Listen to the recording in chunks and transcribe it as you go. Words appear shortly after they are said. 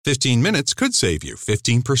15 minutes could save you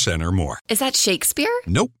 15% or more. Is that Shakespeare?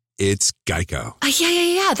 Nope, it's Geico.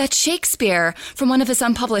 Yeah, that's Shakespeare from one of his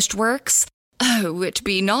unpublished works. Oh, it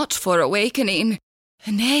be not for awakening.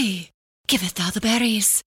 Nay, giveth thou the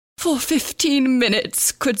berries. For 15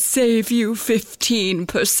 minutes could save you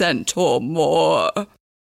 15% or more.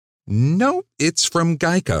 Nope, it's from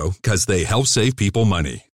Geico, because they help save people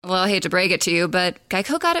money. Well, I hate to break it to you, but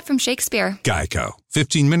Geico got it from Shakespeare. Geico.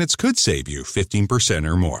 15 minutes could save you 15%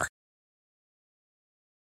 or more.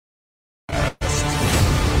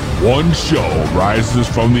 One show rises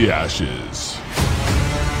from the ashes.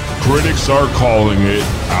 Critics are calling it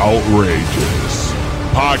outrageous.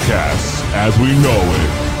 Podcasts, as we know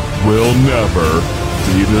it, will never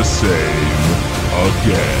be the same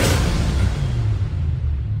again.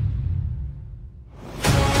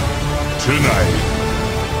 Tonight,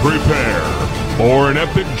 prepare for an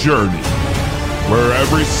epic journey where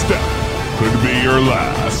every step could be your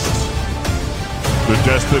last. The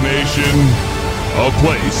destination, a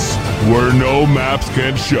place where no maps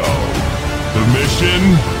can show. The mission,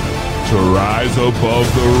 to rise above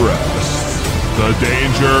the rest. The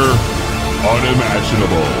danger,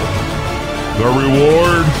 unimaginable. The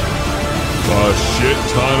reward, a shit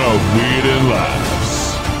ton of weed and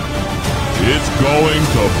laughs. It's going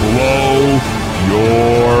to blow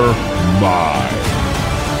your mind.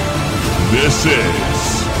 This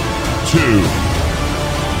is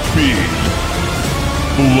 2B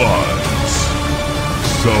Bloods.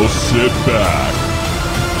 So sit back,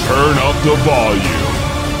 turn up the volume,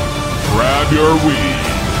 grab your weed,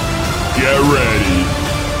 get ready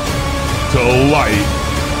to light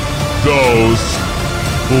those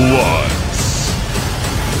bloods.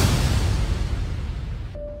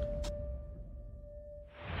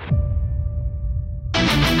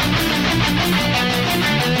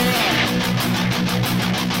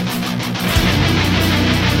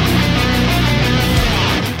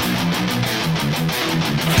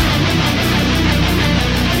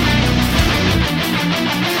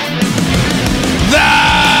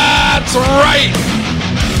 That's right!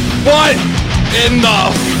 What in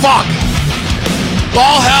the fuck?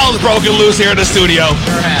 All hell's broken loose here in the studio.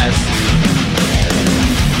 Sure has.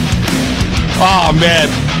 Oh, man.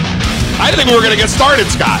 I didn't think we were going to get started,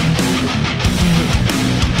 Scott.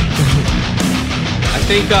 I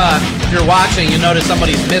think if you're watching, you notice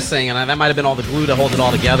somebody's missing, and that might have been all the glue to hold it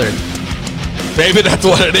all together. Maybe that's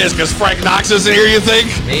what it is, because Frank Knox isn't here, you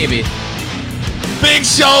think? Maybe. Big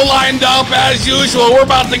show lined up as usual. We're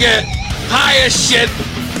about to get high as shit.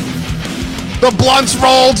 The blunts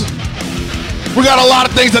rolled. We got a lot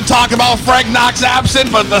of things to talk about. Frank Knox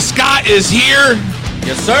absent, but the Scott is here.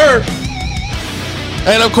 Yes, sir.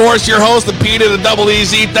 And of course, your host, the P to the Double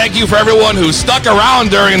EZ. Thank you for everyone who stuck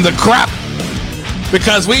around during the crap,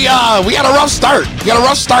 because we had a rough start. We got a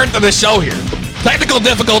rough start to the show here. Technical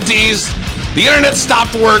difficulties. The internet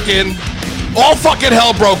stopped working. All fucking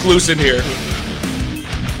hell broke loose in here.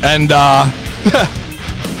 And,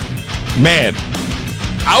 man,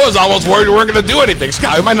 I was almost worried we weren't going to do anything,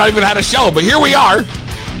 Scott. We might not even have a show, but here we are.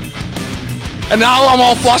 And now I'm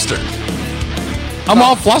all flustered. I'm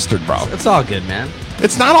all flustered, bro. It's all good, man.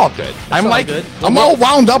 It's not all good. I'm all like, good. I'm all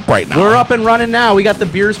wound up right now. We're up and running now. We got the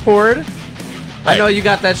beers poured. I Hey. know you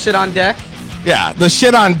got that shit on deck. Yeah, the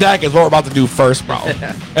shit on deck is what we're about to do first, bro.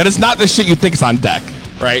 And it's not the shit you think is on deck,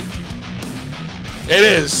 right? It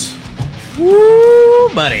is. Woo,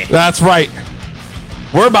 buddy. That's right.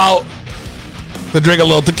 We're about to drink a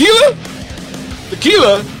little tequila.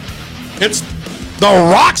 Tequila. It's the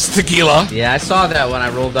Rocks tequila. Yeah, I saw that when I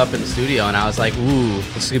rolled up in the studio, and I was like, ooh,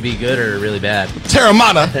 this could be good or really bad.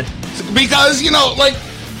 Terramana. Because, you know, like,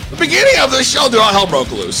 the beginning of the show, dude, all hell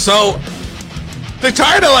broke loose. So, they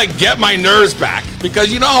try to, like, get my nerves back.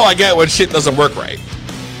 Because you know how I get when shit doesn't work right.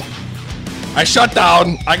 I shut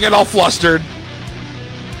down. I get all flustered.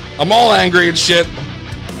 I'm all angry and shit.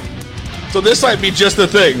 So this might be just the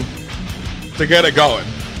thing to get it going.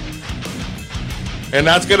 And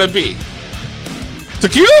that's gonna be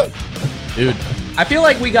tequila? Dude, I feel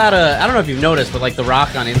like we got I don't know if you've noticed, but like The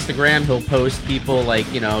Rock on Instagram, he'll post people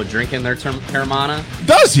like, you know, drinking their Terramana.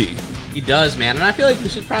 Does he? He does, man. And I feel like we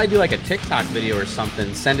should probably do like a TikTok video or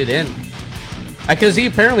something. Send it in. Because he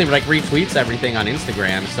apparently like retweets everything on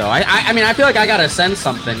Instagram. So I mean, I feel like I gotta send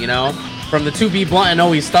something, you know, from the 2B blunt and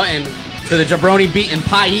always stunting to the jabroni beating,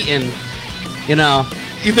 pie eating, you know.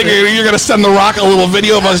 You think you're gonna send The Rock a little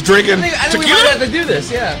video of us drinking I think we tequila? might have to do this,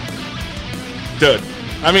 yeah. Dude,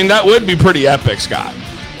 I mean, that would be pretty epic, Scott.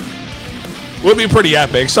 Would be pretty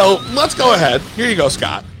epic. So let's go ahead. Here you go,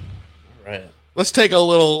 Scott. Right. Let's take a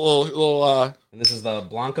little And this is the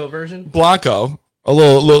Blanco version? Blanco. A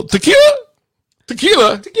little tequila?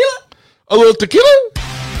 Tequila. Tequila. A little tequila.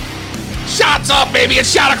 Shots up, baby.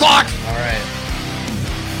 It's shot o'clock. All right.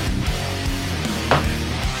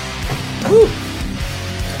 Woo.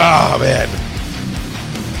 Oh, man.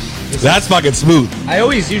 That's fucking smooth. I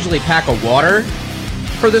always usually pack a water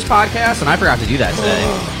for this podcast, and I forgot to do that today.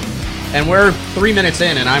 And we're 3 minutes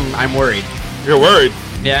in, and I'm worried. You're worried?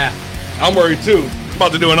 Yeah. I'm worried, too. I'm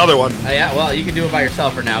about to do another one. Yeah, well, you can do it by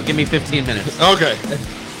yourself for now. Give me 15 minutes. Okay.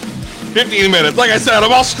 15 minutes. Like I said,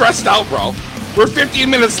 I'm all stressed out, bro. We're 15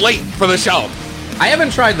 minutes late for the show. I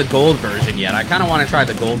haven't tried the gold version yet. I kind of want to try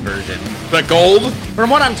the gold version. The gold? From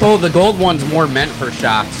what I'm told, the gold one's more meant for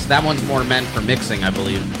shots. That one's more meant for mixing, I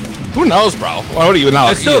believe. Who knows, bro? What do you know?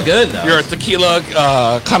 It's still good, though. You're a tequila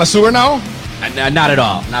connoisseur now? Not at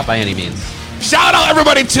all. Not by any means. Shout out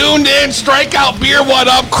everybody tuned in. Strikeout Beer, what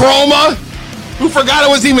up? Chroma, who forgot it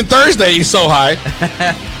was even Thursday. He's so high.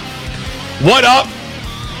 What up?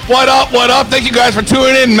 What up? What up? Thank you guys for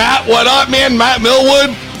tuning in. Matt, what up, man? Matt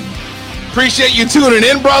Millwood. Appreciate you tuning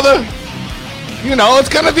in, brother. You know, it's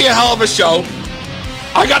going to be a hell of a show.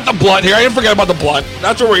 I got the blunt here. I didn't forget about the blunt.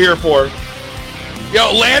 That's what we're here for.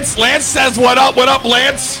 Yo, Lance says, what up,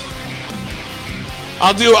 Lance?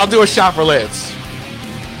 I'll do a shot for Lance.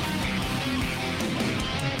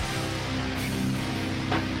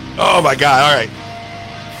 Oh my God, all right.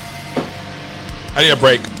 I need a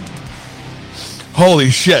break. Holy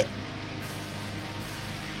shit.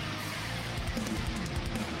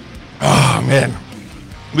 Oh man.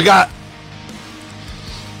 We got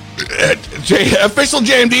official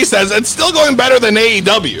JMD says it's still going better than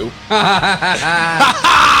AEW.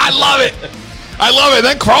 I love it. I love it.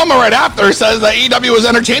 Then Chroma right after says that AEW was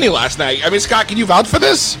entertaining last night. I mean, Scott, can you vouch for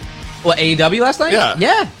this? Well, AEW last night? Yeah.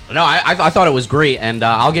 Yeah. No, I thought it was great, and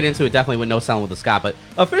I'll get into it definitely with No Selling with the Scott. But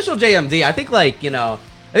official JMD, I think, like, you know,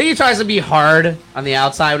 I think he tries to be hard on the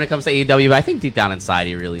outside when it comes to AEW, but I think deep down inside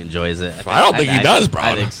he really enjoys it. I don't think he does, bro.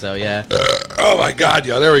 I think so, yeah. Oh my God,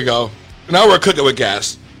 yo, there we go. Now we're cooking with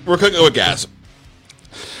gas. We're cooking with gas.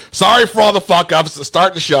 Sorry for all the fuck ups to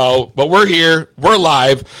start the show, but we're here. We're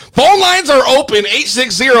live. Phone lines are open,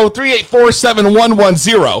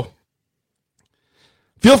 860-384-7110.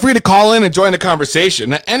 Feel free to call in and join the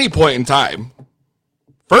conversation at any point in time.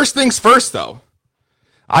 First things first, though.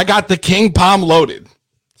 I got the King Palm loaded.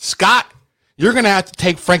 Scott, you're going to have to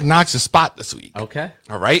take Frank Knox's spot this week. Okay.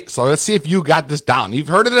 All right? So let's see if you got this down. You've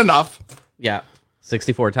heard it enough. Yeah.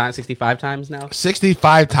 64 times, 65 times now?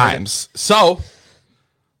 65 times. So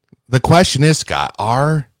the question is, Scott,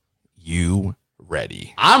 are you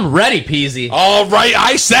ready? I'm ready, Peasy. All right.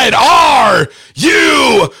 I said, are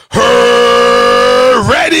you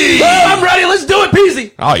ready? Oh, I'm ready. Let's do it,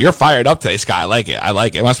 Peasy. Oh, you're fired up today, Scott. I like it. I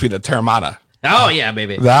like it. It must be the Terramana. Oh, yeah,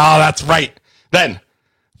 baby. Oh, that's right. Then,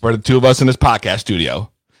 for the two of us in this podcast studio,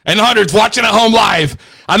 and hundreds watching at home live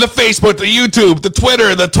on the Facebook, the YouTube, the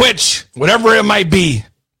Twitter, the Twitch, whatever it might be.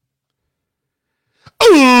 Ooh,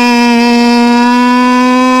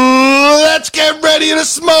 let's get ready to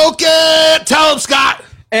smoke it. Tell him, Scott.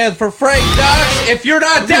 And for Frank Knox, if you're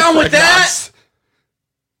not down with that,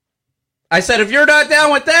 I said, if you're not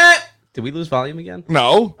down with that, did we lose volume again?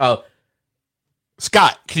 No. Oh.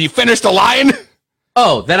 Scott, can you finish the line?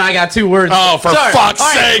 Oh, then I got two words. Oh, for fuck's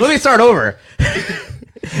sake. Let me start over.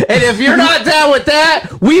 And if you're not down with that,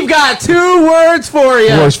 we've got two words for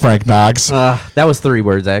you. Where's Frank Knox? That was three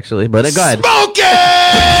words, actually, but go ahead. Smoke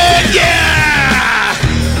it! Yeah!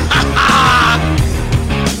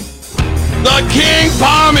 The King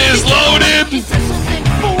Palm is loaded.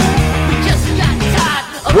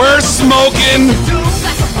 We're smoking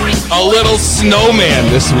a little snowman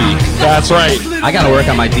this week. That's right. I got to work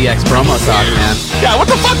on my DX promo talk, man. Yeah, what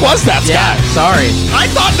the fuck was that, Scott? Yeah, sorry. I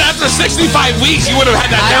thought that after 65 weeks you would have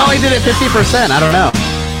had that I down. only did it 50%. I don't know.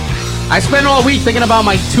 I spent all week thinking about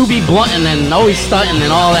my to be blunting and always stunting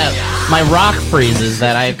and all that, my rock phrases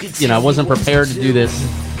that I wasn't prepared to do this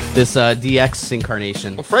DX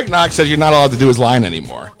incarnation. Well, Frank Knox says you're not allowed to do his line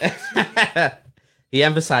anymore. He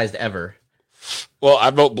emphasized ever. Well,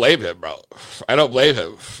 I don't blame him, bro. I don't blame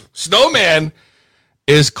him. Snowman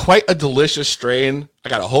is quite a delicious strain. I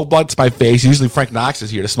got a whole blunt to my face. Usually Frank Knox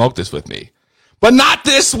is here to smoke this with me. But not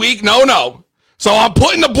this week. No. So I'm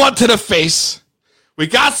putting the blunt to the face. We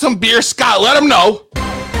got some beer. Scott, let him know.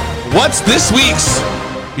 What's this week's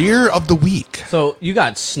beer of the week? So you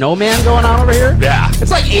got snowman going on over here? Yeah.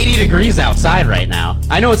 It's like 80 degrees outside right now.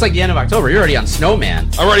 I know it's like the end of October. You're already on snowman.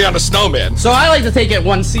 I'm already on the snowman. So I like to take it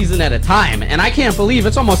one season at a time, and I can't believe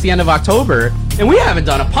it's almost the end of October, and we haven't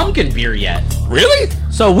done a pumpkin beer yet. Really?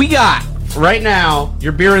 So we got, right now,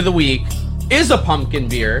 your beer of the week is a pumpkin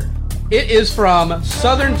beer. It is from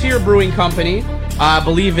Southern Tier Brewing Company, I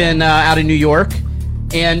believe out of New York.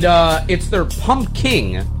 and it's their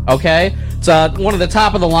Pumpkin. Okay, it's one of the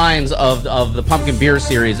top of the lines of the pumpkin beer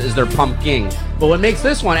series is their Pumpkin. But what makes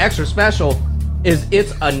this one extra special is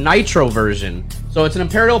it's a nitro version. So it's an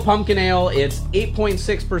Imperial Pumpkin Ale. It's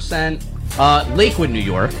 8.6%. Lakewood, New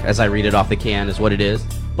York, as I read it off the can, is what it is.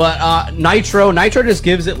 But nitro just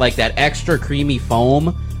gives it like that extra creamy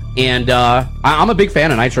foam. And I'm a big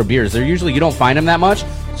fan of nitro beers. They're usually, you don't find them that much.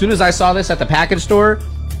 As soon as I saw this at the package store,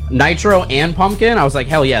 nitro and pumpkin, I was like,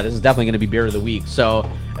 hell yeah, this is definitely going to be beer of the week. So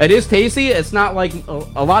it is tasty. It's not like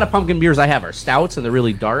a lot of pumpkin beers I have are stouts and they're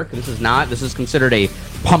really dark. This is not. This is considered a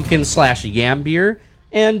pumpkin/yam beer.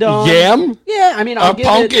 And yam? Yeah, I mean, I'll give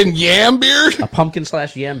pumpkin yam beer? A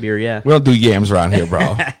pumpkin/yam beer, yeah. We don't do yams around here,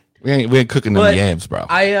 bro. we ain't cooking them yams, bro.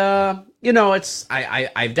 I've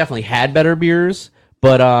definitely had better beers,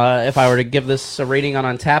 but if I were to give this a rating on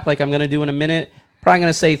Untappd like I'm going to do in a minute, probably going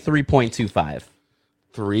to say 3.25.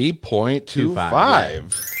 3.25. Yeah.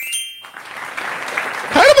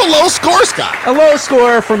 Kind of a low score, Scott. A low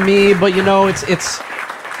score from me, but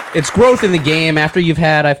it's growth in the game. After you've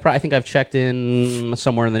had, I think I've checked in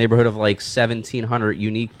somewhere in the neighborhood of like 1,700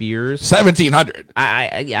 unique beers. 1,700.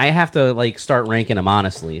 I have to like start ranking them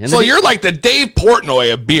honestly. And so you're like the Dave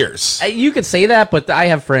Portnoy of beers. You could say that, but I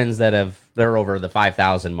have friends that they're over the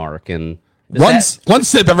 5,000 mark, and one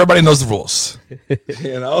sip, everybody knows the rules.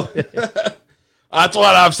 You know, that's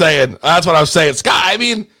what I'm saying. Scott, I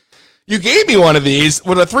mean, you gave me one of these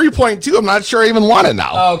with a 3.2. I'm not sure I even want it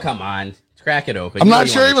now. Oh, come on. Crack it open. I'm not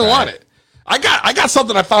sure I even want it. I got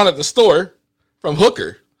something I found at the store from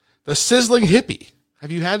Hooker. The Sizzling Hippie.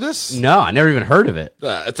 Have you had this? No, I never even heard of it.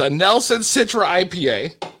 It's a Nelson Citra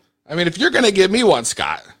IPA. I mean, if you're going to give me one,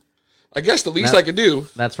 Scott, I guess the least I could do.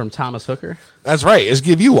 That's from Thomas Hooker? That's right, is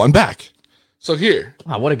give you one back. So here.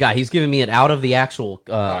 Wow, what a guy. He's giving me it out of the actual...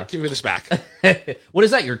 give me this back. What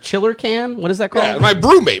is that, your chiller can? What is that called? Yeah, my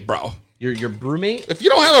brewmate, bro. Your brewmate? If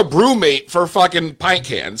you don't have a brewmate for fucking pint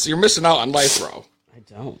cans, you're missing out on life, bro. I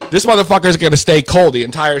don't. This motherfucker's going to stay cold the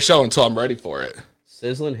entire show until I'm ready for it.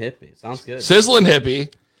 Sizzling Hippie. Sounds good. Sizzling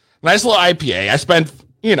Hippie. Nice little IPA. I spent,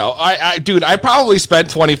 I probably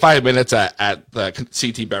spent 25 minutes at the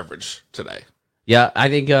CT Beverage today. Yeah, I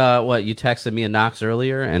think, you texted me and Knox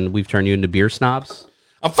earlier, and we've turned you into beer snobs?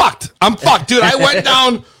 I'm fucked, dude. I went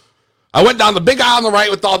down the big aisle on the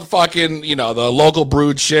right with all the fucking, the local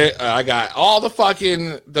brewed shit. I got all the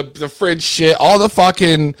fucking, the fridge shit, all the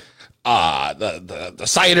fucking, the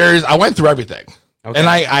ciders. I went through everything. Okay. And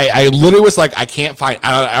I literally was like, I can't find,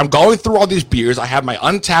 I'm going through all these beers. I have my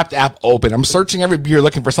Untappd app open. I'm searching every beer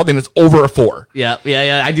looking for something that's over a 4. Yeah.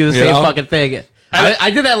 I do the same fucking thing.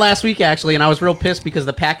 I did that last week, actually, and I was real pissed because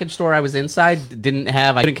the package store I was inside I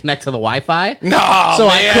couldn't connect to the Wi-Fi. No, so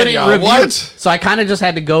man, I couldn't review. What? So I kind of just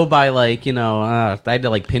had to go by, I had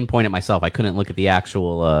to, pinpoint it myself. I couldn't look at the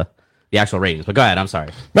actual ratings. But go ahead, I'm sorry.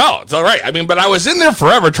 No, it's all right. I mean, but I was in there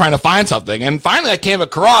forever trying to find something, and finally I came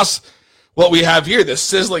across what we have here, this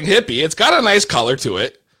Sizzling Hippie. It's got a nice color to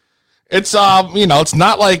it. It's, it's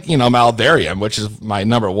not like, Maldarium, which is my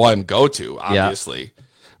number one go-to, obviously. Yeah.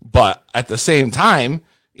 But at the same time,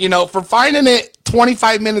 for finding it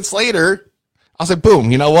 25 minutes later, I was like,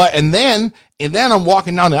 boom, you know what? And then I'm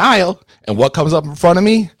walking down the aisle, and what comes up in front of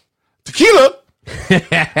me? Tequila.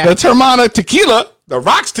 The Teremana tequila, the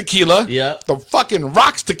Rocks tequila. Yeah. The fucking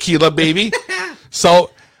Rocks tequila, baby. So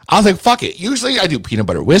I was like, fuck it. Usually I do peanut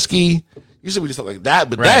butter whiskey. Usually we do something like that.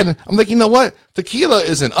 But then I'm like, you know what? Tequila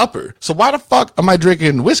is an upper. So why the fuck am I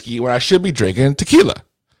drinking whiskey when I should be drinking tequila?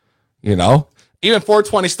 Even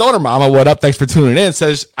 420 Stoner Mama, what up? Thanks for tuning in.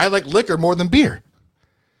 Says, I like liquor more than beer.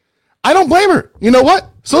 I don't blame her. You know what?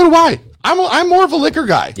 So do I. I'm more of a liquor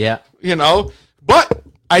guy. Yeah. But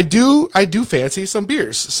I do fancy some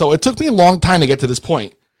beers. So it took me a long time to get to this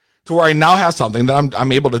point to where I now have something that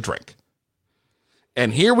I'm able to drink.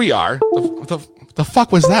 And here we are. The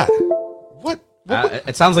fuck was that? What?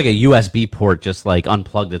 It sounds like a USB port just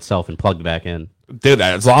unplugged itself and plugged back in. Dude,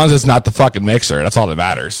 as long as it's not the fucking mixer, that's all that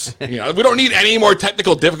matters. We don't need any more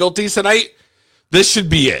technical difficulties tonight. This should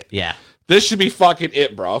be it. Yeah. This should be fucking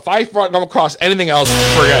it, bro. If I come across anything else,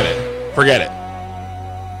 forget it.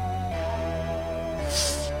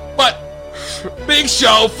 But, big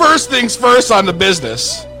show. First things first on the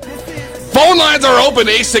business. Phone lines are open,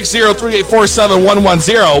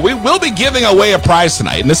 860-384-7110. We will be giving away a prize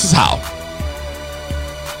tonight, and this is how.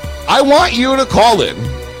 I want you to call in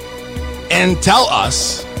and tell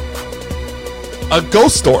us a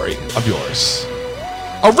ghost story of yours.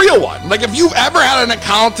 A real one. Like if you've ever had an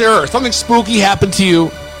encounter or something spooky happened to you,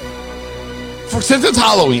 since it's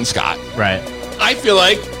Halloween, Scott. Right. I feel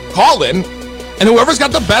like call in, and whoever's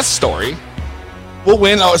got the best story will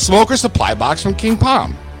win a smoker supply box from King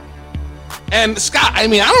Palm. And Scott, I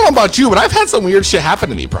mean, I don't know about you, but I've had some weird shit happen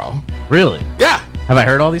to me, bro. Really? Yeah. Have I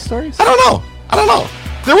heard all these stories? I don't know.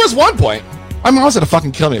 There was one point. My mom's gonna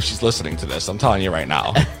fucking kill me if she's listening to this. I'm telling you right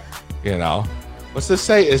now. You know. What's this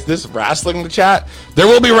say? Is this wrestling in the chat? There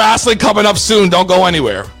will be wrestling coming up soon. Don't go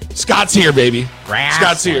anywhere. Scott's here, baby. Wrestling.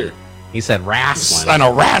 Scott's here. He said wrestling. I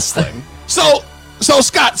know, wrestling. So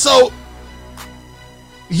Scott,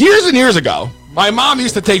 years and years ago, my mom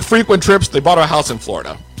used to take frequent trips. They bought a house in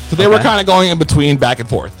Florida. So they were kind of going in between, back and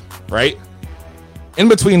forth, right? In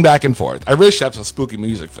between, back and forth. I really should have some spooky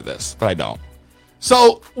music for this, but I don't.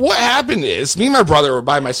 So what happened is, me and my brother were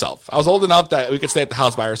by myself. I was old enough that we could stay at the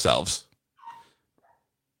house by ourselves,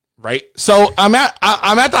 right? So I'm at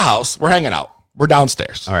the house. We're hanging out. We're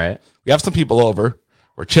downstairs. All right. We have some people over.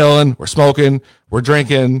 We're chilling. We're smoking. We're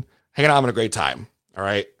drinking. Hanging out, having a great time. All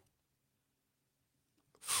right.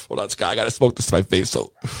 Hold on, Scott. I got to smoke this to my face.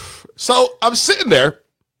 So I'm sitting there.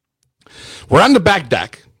 We're on the back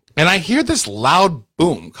deck, and I hear this loud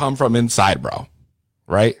boom come from inside, bro.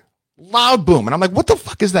 Right? Loud boom. And I'm like, what the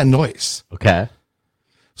fuck is that noise? Okay.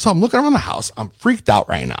 So I'm looking around the house. I'm freaked out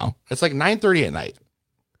right now. It's like 9:30 at night.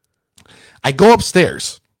 I go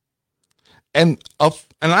upstairs, and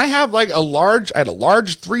I have like I had a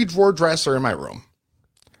large 3-drawer dresser in my room.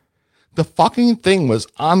 The fucking thing was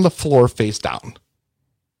on the floor face down.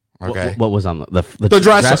 Okay. What was on the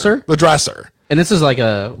dresser? The dresser. And this is like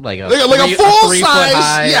a full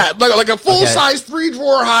size, yeah, like a full size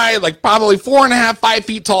 3-drawer high, like probably 4.5, 5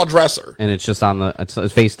 feet tall dresser. And it's just on it's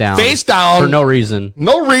face down. Face down. For no reason.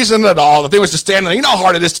 No reason at all. The thing was just standing there. You know how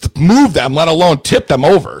hard it is to move them, let alone tip them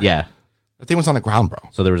over. Yeah. The thing was on the ground, bro.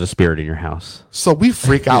 So there was a spirit in your house. So we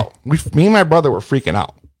freak out. Me and my brother were freaking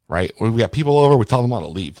out, right? We got people over. We tell them all to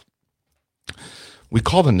leave. We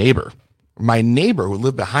called a neighbor. My neighbor who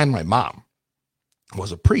lived behind my mom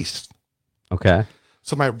was a priest. Okay.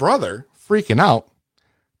 So my brother, freaking out,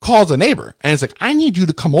 calls a neighbor. And it's like, I need you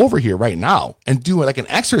to come over here right now and do like an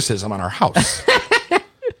exorcism on our house.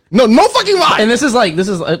 No fucking lie. And this is like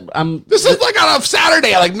like on a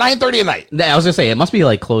Saturday at like 9:30 at night. I was gonna say, it must be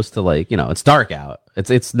like close to like, it's dark out.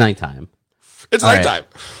 It's nighttime. It's all nighttime.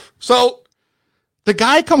 Right. So the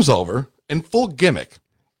guy comes over in full gimmick,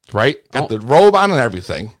 right? Got the robe on and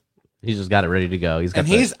everything. He's just got it ready to go.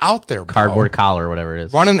 He's out there, bro. Cardboard collar or whatever it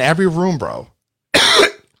is. Running every room, bro.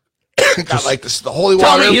 Got like this, the holy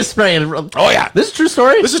water. He's spraying. Oh yeah, this is true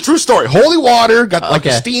story. This is true story. Holy water. Got like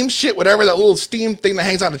the steam shit, whatever that little steam thing that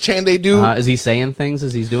hangs on the chain they do. Is he saying things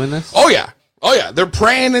as he's doing this? Oh yeah. They're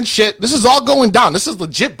praying and shit. This is all going down. This is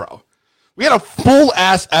legit, bro. We had a full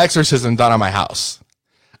ass exorcism done on my house.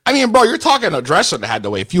 I mean, bro, you're talking a dresser that had to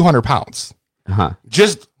weigh a few hundred pounds.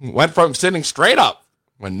 Just went from sitting straight up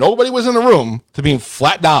when nobody was in the room to being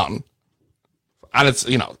flat down on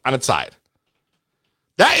its side.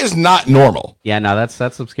 That is not normal. Yeah, no, that's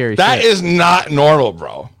some scary shit. That is not normal,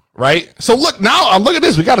 bro. Right? So look at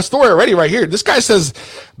this. We got a story already right here. This guy says,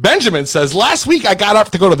 Benjamin says, last week I got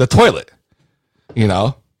up to go to the toilet.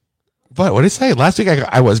 But what did he say? Last week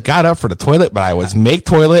I got up for the toilet, but I was make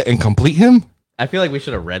toilet and complete him. I feel like we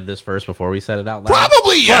should have read this first before we said it out loud.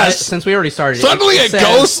 Probably, yes. But since we already started. Suddenly it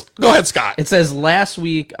goes. Go ahead, Scott. It says, last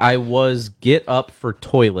week I was get up for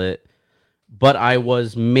toilet, but I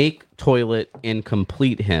was make toilet and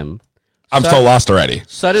complete him. I'm so lost already.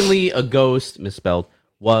 Suddenly a ghost, misspelled,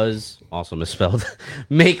 was also misspelled,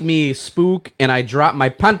 make me spook, and I drop my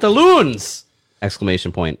pantaloons!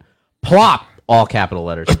 Exclamation point. Plop! All capital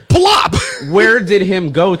letters. Plop! Where did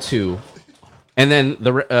him go to? And then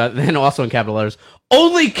then also in capital letters,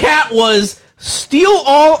 only cat was steal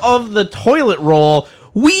all of the toilet roll.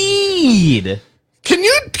 Weed! Can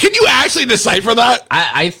you actually decipher that?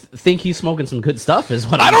 I think he's smoking some good stuff is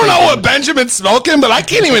what I don't know what Benjamin's smoking, but I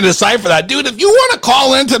can't even decipher that. Dude, if you want to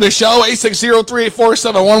call into the show,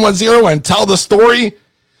 860-384-7110 and tell the story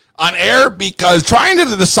on air, because trying to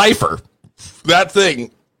decipher that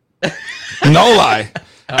thing, no lie.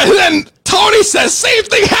 And then Tony says, same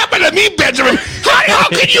thing happened to me, Benjamin. How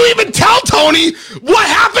can you even tell Tony what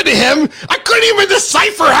happened to him? I couldn't even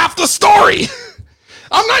decipher half the story.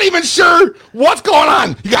 I'm not even sure what's going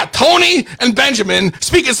on. You got Tony and Benjamin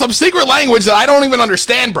speaking some secret language that I don't even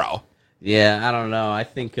understand, bro. Yeah, I don't know. I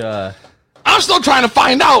think I'm still trying to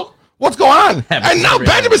find out what's going on. And now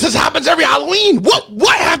Benjamin says happens every Halloween.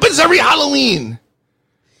 What happens every Halloween?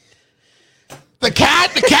 The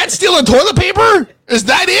cat stealing toilet paper? Is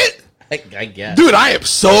that it? I guess. Dude, I am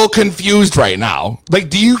so confused right now.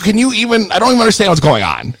 Like, I don't even understand what's going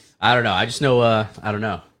on. I don't know. I just know, I don't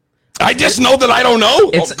know. I just know that I don't know.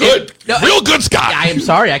 Good. Real good, Scott. I am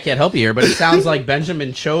sorry I can't help you here, but it sounds like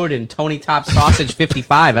Benjamin Chode and Tony Top Sausage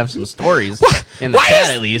 55 have some stories in the chat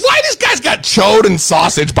at least. Why these guys got Chode and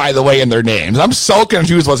Sausage, by the way, in their names? I'm so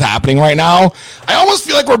confused what's happening right now. I almost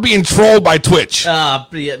feel like we're being trolled by Twitch. Yeah,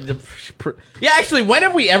 actually, when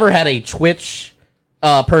have we ever had a Twitch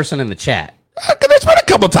person in the chat? There's been a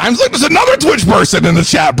couple times. Look, there's another Twitch person in the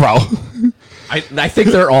chat, bro. I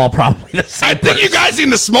think they're all probably the same. I think you guys need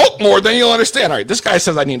to smoke more, then you'll understand. All right, this guy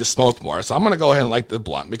says I need to smoke more, so I'm gonna go ahead and light the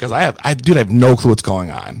blunt because I have no clue what's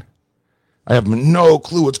going on. I have no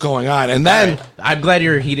clue what's going on. And then I'm glad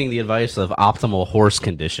you're heeding the advice of optimal horse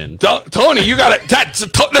condition. Tony, you got it.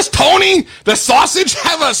 Does Tony the sausage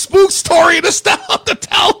have a spook story to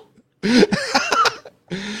tell?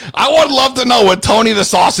 I would love to know what Tony the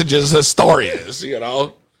Sausage's story is. You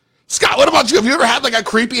know, Scott, what about you? Have you ever had like a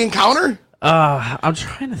creepy encounter? I'm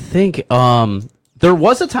trying to think. There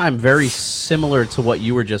was a time very similar to what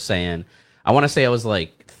you were just saying. I want to say I was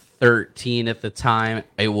like 13 at the time.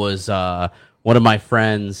 It was one of my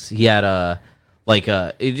friends. He had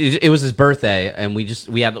it was his birthday, and we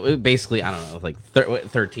had basically, I don't know, like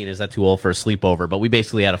 13. Is that too old for a sleepover? But we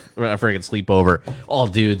basically had a freaking sleepover, all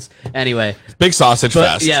dudes. Anyway, big sausage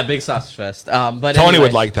fest. Yeah, big sausage fest. But Tony anyway,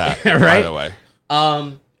 would like that, right? By the way.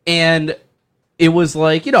 And it was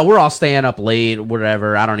like, you know, we're all staying up late,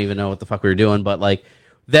 whatever. I don't even know what the fuck we were doing, but like,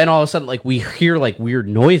 then all of a sudden, like, we hear like weird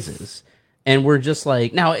noises, and we're just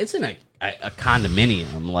like, now it's in a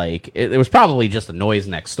condominium, like it was probably just a noise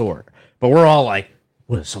next door, but we're all like,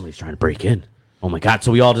 what if somebody's trying to break in? Oh my god!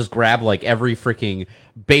 So we all just grab like every freaking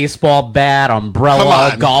baseball bat,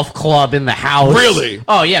 umbrella, golf club in the house. Really?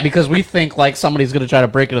 Oh yeah, because we think like somebody's gonna try to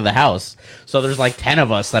break into the house. So there's like 10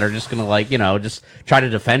 of us that are just gonna like, you know, just try to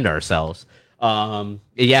defend ourselves.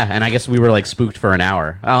 Yeah, and I guess we were like spooked for an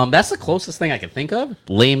hour. That's the closest thing I can think of.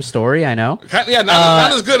 Lame story, I know. Yeah,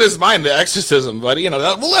 not as good as mine, the exorcism, but you know,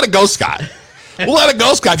 we'll let it go, Scott. We'll let it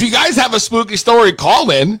go, Scott. If you guys have a spooky story,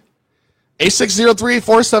 call in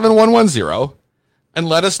 8603-47110 and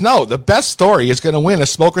let us know. The best story is going to win a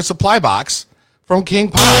smoker supply box from King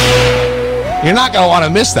Pop. You're not going to want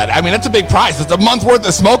to miss that. I mean, it's a big prize. It's a month worth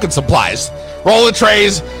of smoking supplies. Roller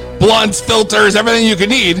trays, blunts, filters, everything you can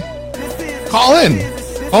need. Call in.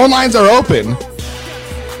 Phone lines are open.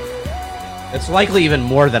 It's likely even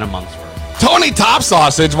more than a month's worth. Tony Top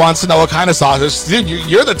Sausage wants to know what kind of sausage. Dude,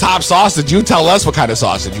 you're the top sausage. You tell us what kind of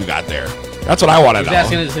sausage you got there. That's what I want to know.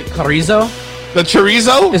 Asking, is it chorizo? The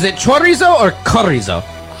chorizo? Is it chorizo or chorizo?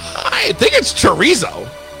 I think it's chorizo.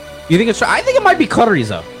 You think it's? I think it might be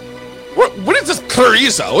chorizo. What is this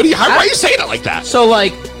chorizo? Why are you saying it like that? So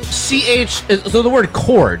like so the word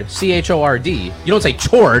cord, chord. You don't say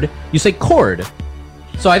chord, you say cord.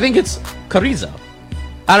 So I think it's chorizo.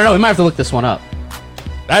 I don't know. We might have to look this one up.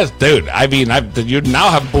 Dude. I mean, you now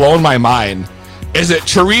have blown my mind. Is it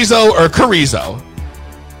chorizo or chorizo?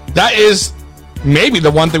 That is maybe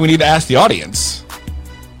the one thing we need to ask the audience,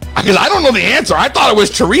 because I don't know the answer. I thought it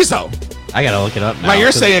was chorizo. I gotta look it up now. Now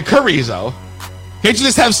you're saying chorizo. Can't you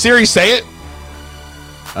just have Siri say it?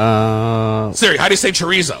 Siri, how do you say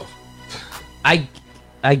chorizo? I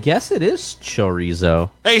guess it is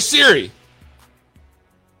chorizo. Hey Siri.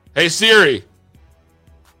 Hey Siri.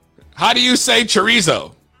 How do you say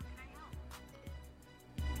chorizo?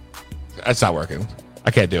 That's not working.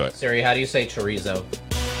 I can't do it. Siri, how do you say chorizo?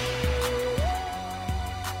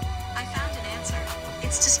 I found an answer.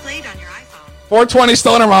 It's displayed on your iPhone. 420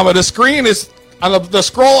 Stoner Mama. The screen is on the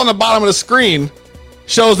scroll on the bottom of the screen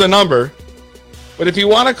shows the number. But if you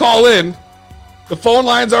want to call in, the phone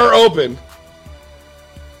lines are open.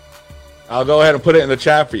 I'll go ahead and put it in the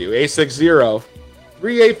chat for you.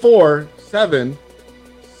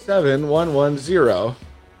 860-384-77110.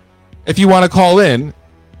 If you want to call in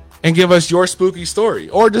and give us your spooky story,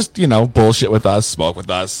 or just, you know, bullshit with us, smoke with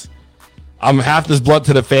us. I'm half this blood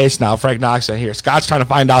to the face now. Frank Knox in here. Scott's trying to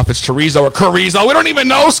find out if it's chorizo or chorizo. We don't even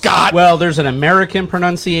know, Scott. Well, there's an American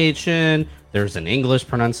pronunciation. There's an English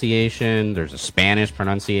pronunciation. There's a Spanish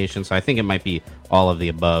pronunciation. So I think it might be all of the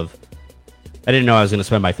above. I didn't know I was going to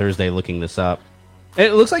spend my Thursday looking this up.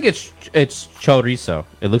 It looks like it's chorizo.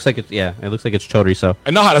 It looks like it's chorizo.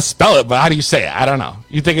 I know how to spell it, but how do you say it? I don't know.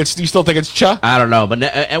 You still think it's cha? I don't know,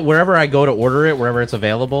 but wherever I go to order it, wherever it's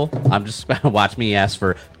available, I'm just watch me ask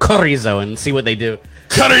for chorizo and see what they do.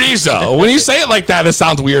 Chorizo. When you say it like that, it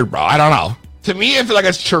sounds weird, bro. I don't know. To me, I feel like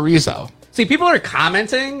it's chorizo. See, people are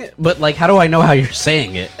commenting, but like, how do I know how you're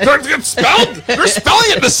saying it? They're spelling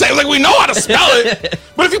it the same. Like, we know how to spell it,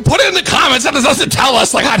 but if you put it in the comments, that doesn't tell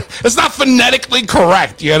us. Like, it's not phonetically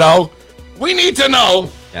correct. You know, we need to know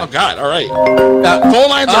Yeah. Oh, God. All right. Phone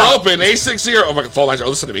lines are open. 860. Oh, my God. Phone lines are.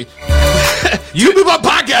 Listen to me. You Move Up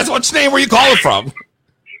Podcast. What's your name? Where you calling from?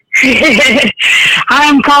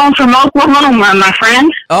 I'm calling from Oklahoma, my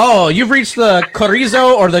friend. Oh, you've reached the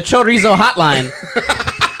chorizo or the chorizo hotline.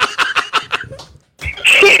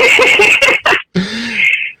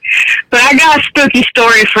 But I got a spooky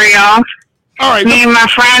story for y'all. All right. Me and my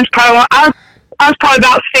friends, I was probably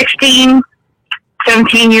about 16,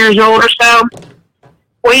 17 years old or so.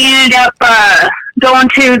 We ended up going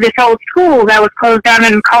to this old school that was closed down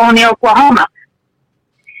in Colony, Oklahoma.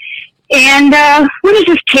 And we was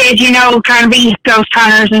just kids, you know, trying to be ghost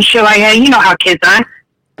hunters and shit like that. You know how kids are.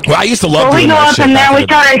 Well, I used to love So we doing go that up shit in there, back we in the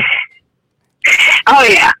day. started... Oh,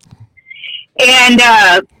 yeah.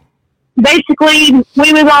 And basically,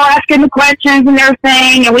 we was all asking the questions and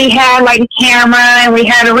everything, and we had, like, a camera, and we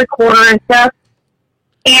had a recorder and stuff.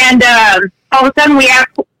 And all of a sudden, we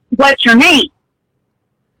asked, what's your name?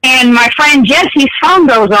 And my friend Jesse's phone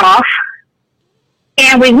goes off,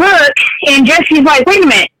 and we look, and Jesse's like, wait a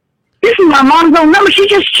minute. This is my mom's own number. She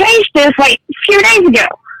just changed this, like, a few days ago.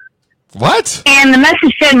 What? And the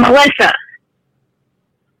message said Melissa.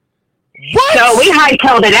 What? So we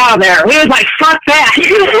hightailed it out of there. We was like, fuck that.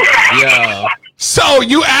 Yo. So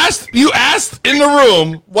you asked in the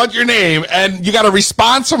room what your name, and you got a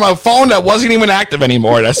response from a phone that wasn't even active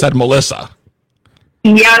anymore that said Melissa.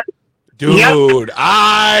 Yep. Dude, Yep.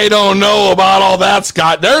 I don't know about all that,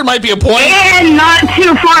 Scott. There might be a point. And not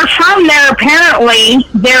too far from there, apparently,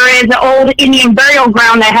 there is an old Indian burial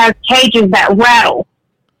ground that has cages that rattle.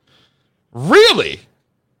 Really?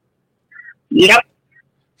 Yep.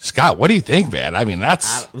 Scott, what do you think, man? I mean,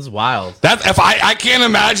 that's That was wild. that. If I can't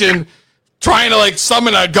imagine trying to like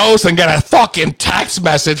summon a ghost and get a fucking text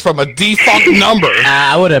message from a defunct number.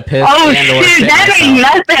 I would have pissed. Oh, and or shit, shit that ain't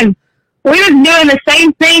myself. nothing. We was doing the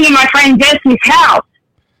same thing in my friend Jesse's house.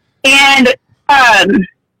 And I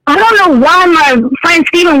don't know why my friend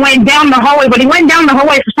Steven went down the hallway, but he went down the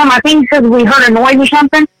hallway for some, I think because we heard a noise or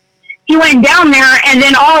something. He went down there, and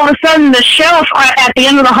then all of a sudden the shelf at the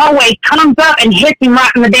end of the hallway comes up and hits him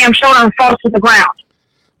right in the damn shoulder and falls to the ground.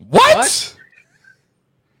 What?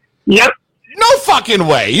 Yep. No fucking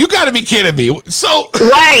way. You got to be kidding me. So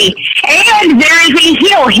Right. And there is a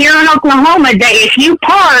hill here in Oklahoma that if you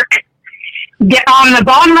park on the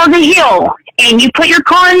bottom of the hill and you put your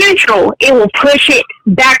car in neutral, it will push it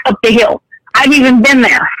back up the hill. I've even been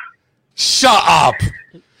there. shut up.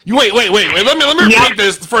 You wait. Let me Yeah. repeat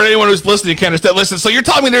this for anyone who's listening. Can't understand. Listen. So you're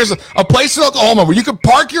telling me there's a place in Oklahoma where you can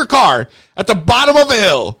park your car at the bottom of a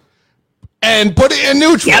hill and put it in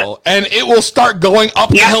neutral, and it will start going up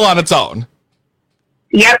the Yep. hill on its own.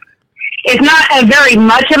 Yep. It's not a very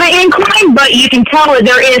much of an incline, but you can tell that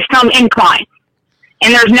there is some incline.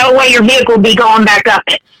 And there's no way your vehicle will be going back up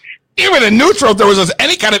it. Even in neutral, if there was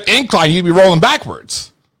any kind of incline, you'd be rolling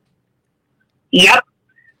backwards. Yep.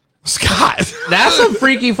 Scott. That's some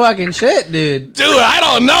freaky fucking shit, dude. Dude, I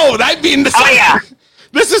don't know. I'd be in the Oh, yeah.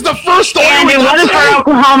 This is the first story And we in got Weatherford, today.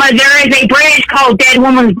 Oklahoma, there is a bridge called Dead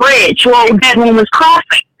Woman's Bridge. Well, Dead Woman's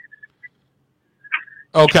Crossing.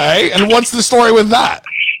 Okay, and what's the story with that?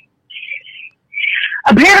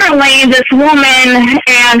 Apparently, this woman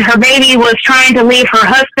and her baby was trying to leave her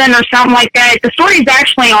husband or something like that. The story is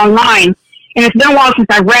actually online, and it's been a while since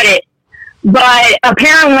I read it. But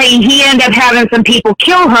apparently, he ended up having some people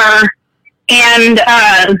kill her, and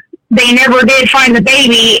they never did find the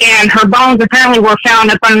baby, and her bones apparently were found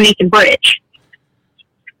up underneath the bridge.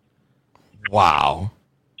 Wow.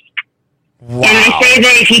 And they say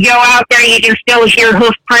that if you go out there, you can still hear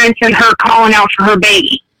hoof prints and her calling out for her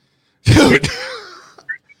baby. Dude.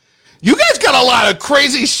 You guys got a lot of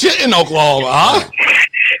crazy shit in Oklahoma, huh?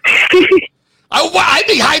 I'd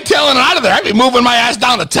be hightailing out of there. I'd be moving my ass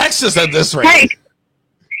down to Texas at this rate. Hey,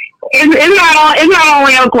 it's not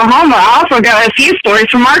only Oklahoma. I also got a few stories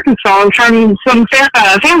from Arkansas from some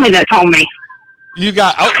family that told me. You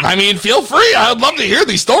got, feel free. I'd love to hear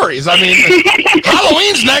these stories. I mean,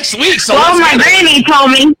 Halloween's next week, so Well, let's my get it. granny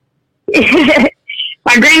told me.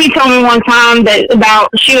 My granny told me one time that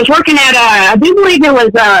she was working at I do believe it was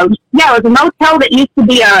a motel that used to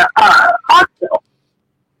be a hospital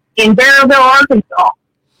in Barrowville, Arkansas.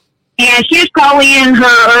 And she was probably in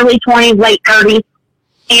her early 20s, late 30s.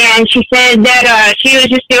 And she said that she was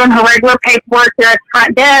just doing her regular paperwork there at the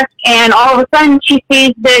front desk, and all of a sudden she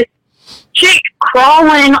sees this chick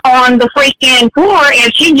crawling on the freaking floor,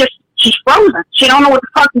 and she's frozen. She don't know what the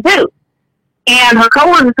fuck to do. And her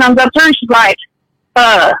coworker comes up to her and she's like,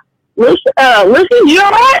 Lucy, you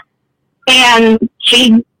alright? And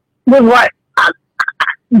she was like,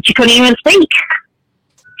 she couldn't even speak.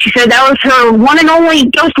 She said that was her one and only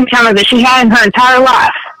ghost encounter that she had in her entire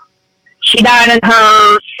life. She died in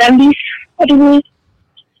her 70s, I believe.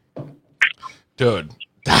 Dude,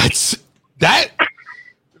 that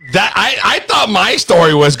I thought my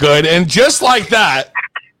story was good, and just like that,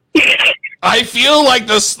 I feel like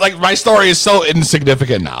my story is so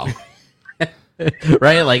insignificant now.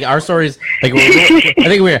 Right? Like our stories, like I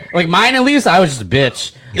think we're like mine at least. I was just a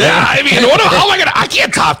bitch. Yeah, I mean, how am I gonna? I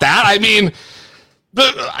can't top that. I mean,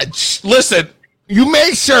 listen, you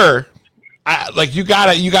make sure, you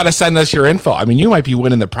gotta send us your info. I mean, you might be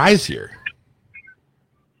winning the prize here.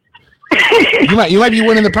 You might be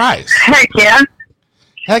winning the prize. Heck yeah.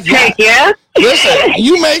 Heck yeah. Heck yeah. Listen,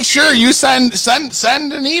 you make sure you send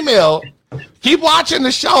an email. Keep watching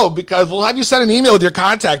the show because we'll have you send an email with your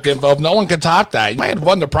contact info. If no one can top that, you might have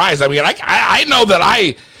won the prize. I mean, I know that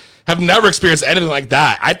I have never experienced anything like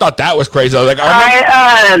that. I thought that was crazy. I was like,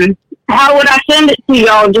 how would I send it to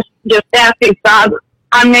y'all? Just asking. So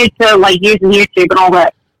I'm new to like using YouTube and all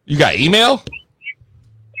that. You got email?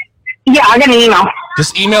 Yeah, I got an email.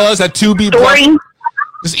 Just email us at Story.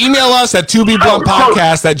 Just email us at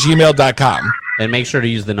 2bbluntpodcast@gmail.com. And make sure to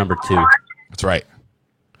use the number 2. That's right.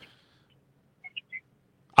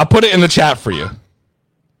 I'll put it in the chat for you. Okay.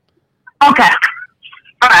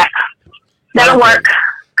 All right. That'll work.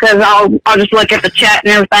 Because I'll just look at the chat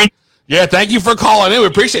and everything. Yeah, thank you for calling in. We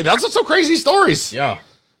appreciate it. That's some crazy stories. Yeah.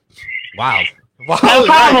 Wow. No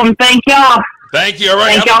problem. Thank y'all. Thank you. All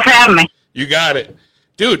right. Thank y'all for having me. You got it.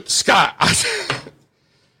 Dude, Scott,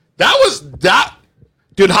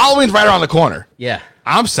 dude, Halloween's right around the corner. Yeah.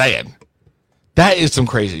 I'm saying. That is some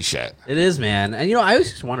crazy shit. It is, man. And I always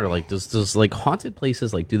just wonder, like, does like haunted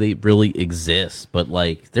places, like, do they really exist? But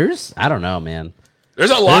like, I don't know, man.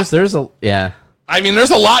 There's a lot. Yeah. I mean,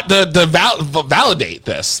 there's a lot to validate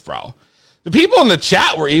this, bro. The people in the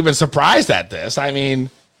chat were even surprised at this. I mean,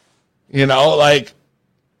 like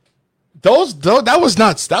that was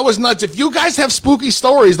nuts. That was nuts. If you guys have spooky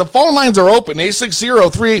stories, the phone lines are open.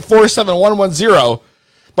 860-384-7110.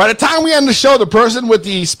 By the time we end the show, the person with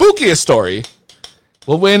the spookiest story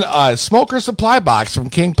will win a smoker supply box from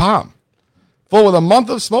King Palm, full with a month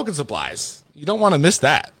of smoking supplies. You don't want to miss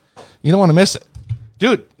that. You don't want to miss it.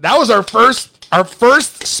 Dude, that was our first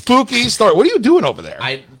spooky story. What are you doing over there?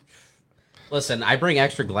 Listen, I bring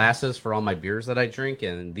extra glasses for all my beers that I drink,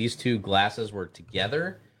 and these 2 glasses were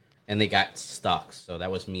together, and they got stuck. So that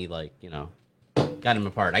was me, like, got them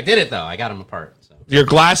apart. I did it, though. I got them apart. So. Your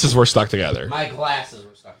glasses were stuck together. My glasses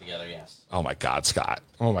were stuck together, yes. Oh, my God, Scott.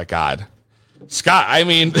 Oh, my God. Scott, I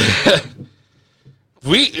mean,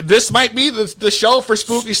 this might be the show for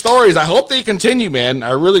spooky stories. I hope they continue, man.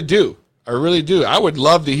 I really do. I really do. I would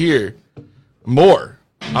love to hear more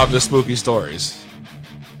of the spooky stories.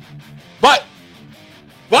 But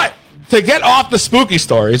to get off the spooky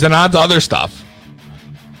stories and on to other stuff,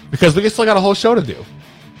 because we still got a whole show to do.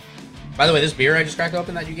 By the way, this beer I just cracked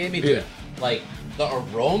open that you gave me, dude, like the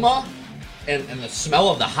aroma and the smell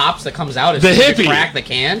of the hops that comes out as soon as you crack the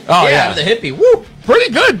can. Oh yeah, the hippie. Woo,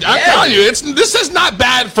 pretty good. I'm telling you, this is not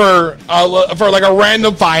bad for like a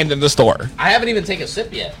random find in the store. I haven't even taken a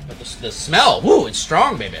sip yet, but the smell, woo, it's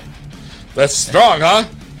strong, baby. That's strong, huh?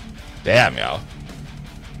 Damn, yo.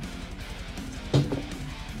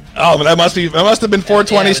 Oh, but that must have been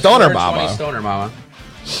 420 Stoner Mama. Stoner Mama.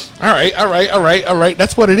 All right.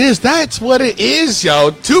 That's what it is. That's what it is,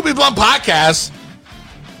 yo. 2B Blunt Podcast.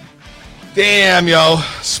 Damn, yo.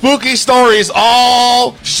 Spooky stories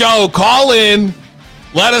all show. Call in.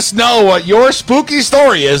 Let us know what your spooky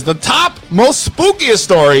story is. The top most spookiest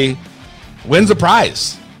story wins a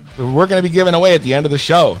prize. We're going to be giving away at the end of the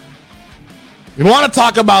show. We want to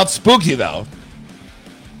talk about spooky, though.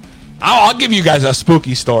 I'll give you guys a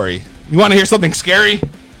spooky story. You want to hear something scary?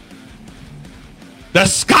 The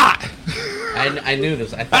Scott. I knew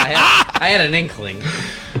this. I had an inkling.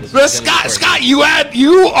 The Scott, you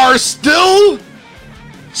are still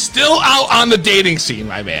out on the dating scene,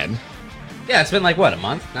 my man. Yeah, it's been like what, a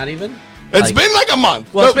month? Not even. It's been like a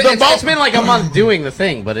month. Well, it's been like a month doing the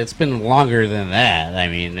thing, but it's been longer than that. I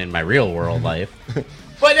mean, in my real world life.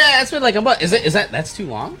 But it's been like a month. That's too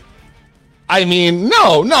long? I mean,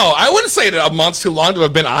 no. I wouldn't say that a month's too long to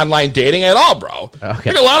have been online dating at all, bro. Okay. I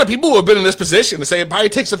think a lot of people who have been in this position to say it probably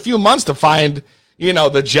takes a few months to find,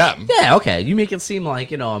 the gem. Yeah, okay. You make it seem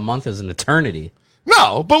like, a month is an eternity.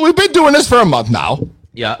 No, but we've been doing this for a month now.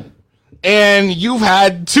 Yeah. And you've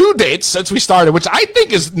had 2 dates since we started, which I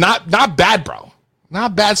think is not bad, bro.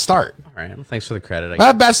 Not a bad start. All right. Well, thanks for the credit.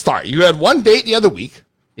 Not a bad start. You had 1 date the other week.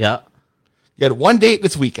 Yeah. You had 1 date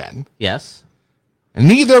this weekend. Yes. And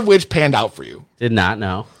neither of which panned out for you. Did not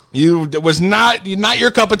know. It was not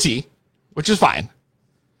your cup of tea, which is fine.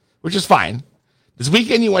 which is fine. This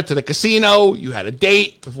weekend you went to the casino. You had a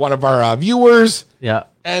date with one of our viewers. Yeah.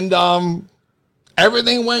 And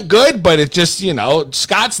everything went good, but it just,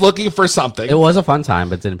 Scott's looking for something. It was a fun time,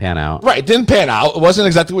 but didn't pan out. Right, didn't pan out. It wasn't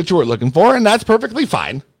exactly what you were looking for, and that's perfectly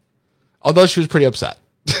fine. Although she was pretty upset.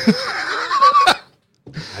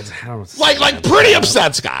 Like pretty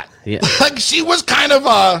upset, Scott. Yeah. Like she was kind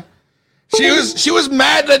of she was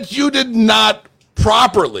mad that you did not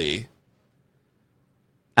properly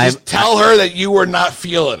tell her that you were not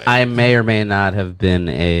feeling it. I may or may not have been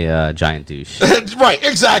a giant douche. Right,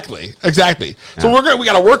 exactly. So we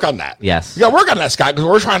got to work on that. Yes, we got to work on that, Scott, because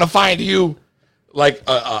we're trying to find you like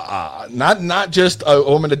not just a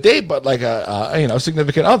woman to date, but like a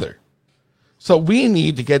significant other. So we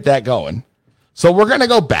need to get that going. So we're gonna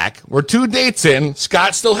go back. We're 2 dates in.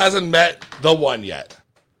 Scott still hasn't met the one yet.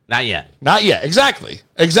 Not yet. Not yet. Exactly.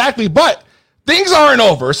 But things aren't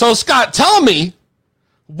over. So Scott, tell me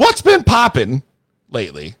what's been popping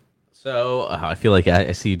lately. So I feel like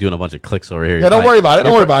I see you doing a bunch of clicks over here. Yeah, don't worry about it.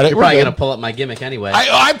 You're probably gonna pull up my gimmick anyway.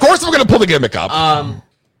 Of course, I'm gonna pull the gimmick up.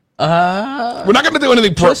 We're not gonna do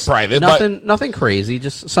anything private. Nothing crazy.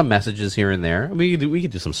 Just some messages here and there. We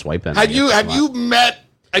could do some swiping.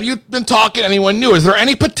 Have you been talking to anyone new? Is there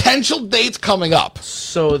any potential dates coming up?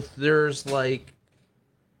 So there's like,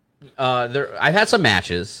 I've had some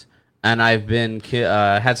matches, and I've been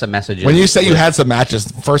had some messages. When you say you had some matches,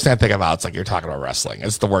 the first thing I think about, it's like you're talking about wrestling.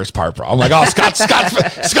 It's the worst part, bro. I'm like, oh,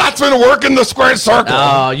 Scott's been working the square circle.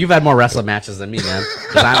 Oh, you've had more wrestling matches than me, man.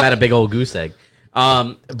 Because I'm at a big old goose egg.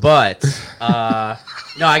 No,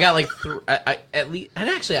 I got like at least, and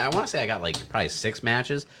actually, I want to say I got like probably 6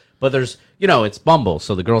 matches. But there's, it's Bumble,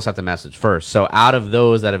 so the girls have to message first. So out of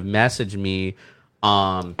those that have messaged me,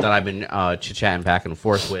 that I've been chit-chatting back and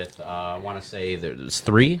forth with, I want to say there's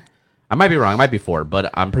 3. I might be wrong. It might be 4,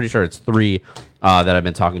 but I'm pretty sure it's 3 that I've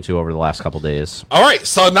been talking to over the last couple days. All right,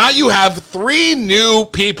 so now you have 3 new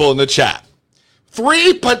people in the chat.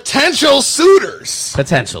 3 potential suitors.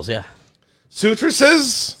 Potentials, yeah.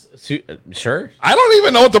 Suitresses? Sure. I don't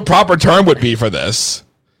even know what the proper term would be for this.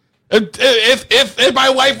 If my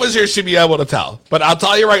wife was here, she'd be able to tell. But I'll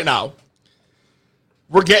tell you right now,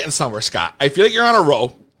 we're getting somewhere, Scott. I feel like you're on a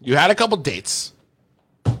roll. You had a couple dates.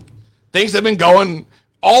 Things have been going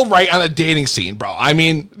all right on the dating scene, bro. I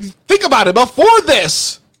mean, think about it.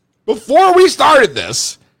 Before we started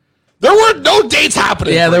this, there were no dates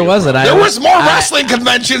happening. Yeah, there wasn't. There was more wrestling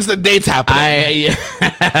conventions than dates happening.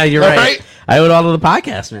 You're right. I owe it all to the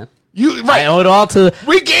podcast, man. I owe it all to.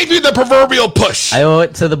 We gave you the proverbial push. I owe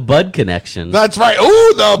it to the Bud connection. That's right.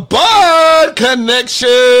 Ooh, the Bud connection.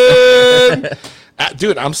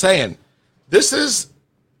 Dude, I'm saying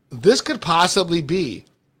this could possibly be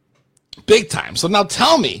big time. So now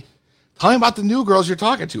tell me about the new girls you're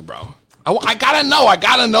talking to, bro. I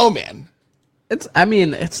gotta know, man.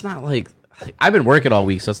 It's not like I've been working all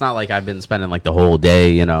week, so it's not like I've been spending like the whole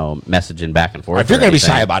day, messaging back and forth. If you're gonna be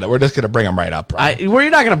shy about it, we're just gonna bring them right up, bro. You're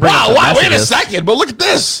not gonna bring. Wow, wait a second, but look at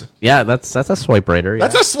this. Yeah, that's a swipe righter. Yeah.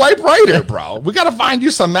 That's a swipe righter, bro. We gotta find you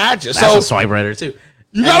some matches. That's a swipe righter too.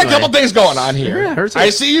 You got a couple things going on here. Yeah, I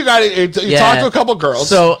see you got you talked to a couple girls.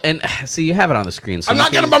 So you have it on the screen. So I'm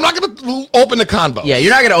not gonna open the convo. Yeah,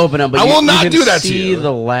 you're not gonna open them. But I will not do that to you. you.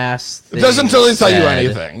 The last. It doesn't really tell you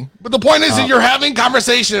anything. But the point is that you're having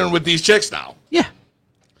conversation with these chicks now. Yeah,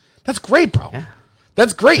 that's great, bro. Yeah.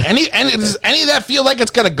 That's great. Does any of that feel like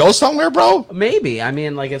it's gonna go somewhere, bro? Maybe. I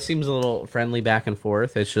mean, like it seems a little friendly back and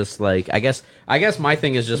forth. It's just like I guess my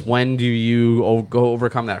thing is just when do you go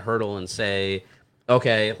overcome that hurdle and say,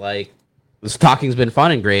 okay, like this talking's been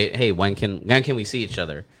fun and great. Hey, when can we see each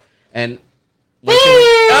other? And we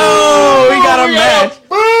got a match.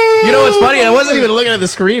 You know what's funny? I wasn't even looking at the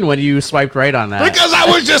screen when you swiped right on that. Because I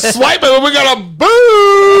was just swiping and we got a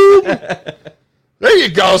boom. There you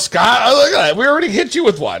go, Scott. Look at that. We already hit you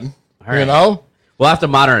with one. All right. We'll have to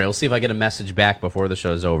monitor it. We'll see if I get a message back before the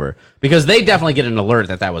show's over. Because they definitely get an alert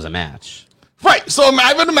that was a match. Right. So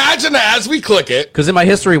I would imagine that as we click it. Because in my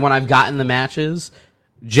history, when I've gotten the matches,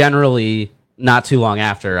 generally not too long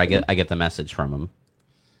after I get the message from them.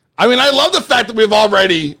 I mean, I love the fact that we've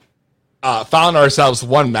already found ourselves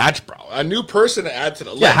one match, bro. A new person to add to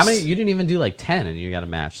the list. Yeah, how many? You didn't even do like 10 and you got a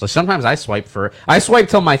match. So sometimes I swipe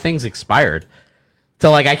till my thing's expired.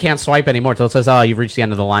 Till like I can't swipe anymore. Till it says, oh, you've reached the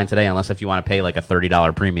end of the line today, unless if you want to pay like a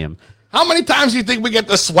 $30 premium. How many times do you think we get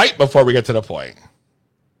to swipe before we get to the point?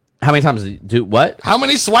 How many times do what? How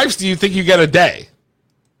many swipes do you think you get a day?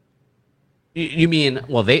 You mean,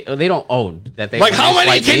 well, they don't own that. They Like, how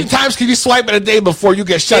many times can you swipe in a day before you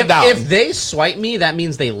get shut down? If they swipe me, that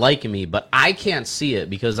means they like me, but I can't see it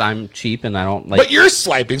because I'm cheap and I don't like. But you're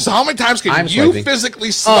swiping, so how many times can you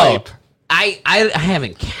physically swipe? Oh, I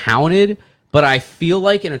haven't counted, but I feel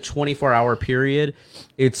like in a 24-hour period,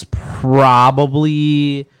 it's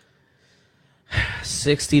probably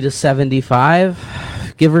 60 to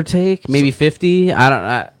 75, give or take, maybe 50.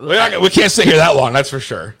 I don't. We can't sit here that long, that's for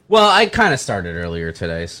sure. Well, I kind of started earlier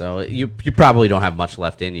today, so you probably don't have much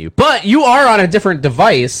left in you. But you are on a different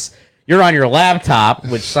device. You're on your laptop,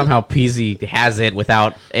 which somehow PZ has it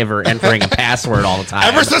without ever entering a password all the time.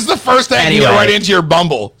 Ever since the first time you get right into your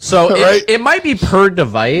Bumble. So right? it might be per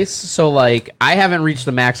device. So like I haven't reached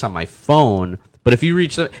the max on my phone, but if you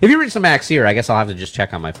reach the max here, I guess I'll have to just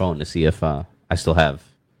check on my phone to see if I still have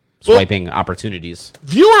swiping opportunities.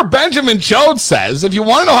 Viewer Benjamin Chode says, if you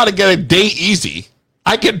want to know how to get a date easy,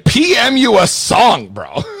 I can PM you a song,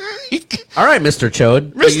 bro. All right, Mr.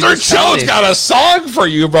 Chode. Mr. Chode's got a song for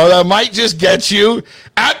you, bro, that might just get you.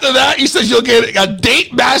 After that, he says you'll get a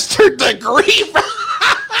date master degree.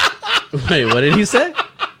 Wait, what did he say?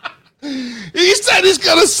 He said he's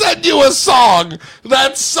going to send you a song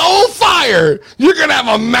that's so fire, you're going to have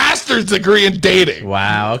a master's degree in dating.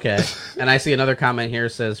 Wow, okay. And I see another comment here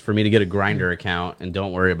says for me to get a Grindr account and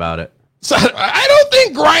don't worry about it. So I don't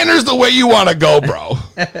think Grindr's the way you want to go, bro.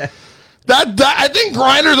 I think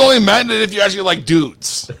Grindr's only meant if you actually like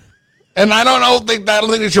dudes. And I don't think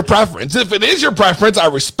it's your preference. If it is your preference, I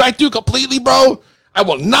respect you completely, bro. I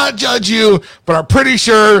will not judge you, but I'm pretty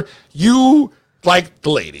sure you like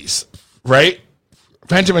the ladies, right?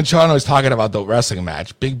 Benjamin Chode was talking about the wrestling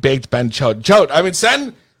match. Big Baked Ben Chode. Chode, I mean,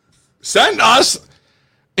 send us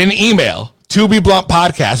an email,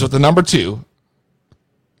 2BBluntPodcast with the number 2,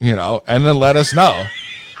 and then let us know.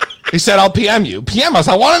 He said, I'll PM you. PM us.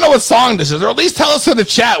 I want to know what song this is, or at least tell us in the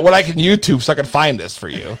chat what I can YouTube so I can find this for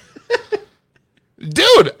you.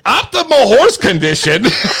 Dude, Optimal Horse Condition.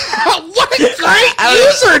 What a great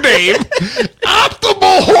username.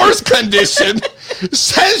 Optimal Horse Condition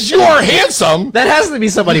says you are handsome. That has to be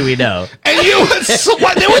somebody we know. And they would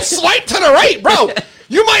swipe to the right, bro.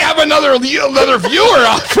 You might have another viewer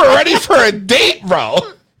ready for a date, bro.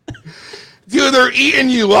 Dude, they're eating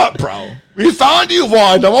you up, bro. We found you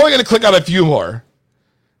one. I'm only going to click on a few more.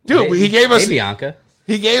 Dude, he gave us... Hey, Bianca.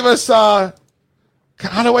 He gave us... how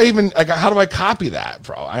do I copy that,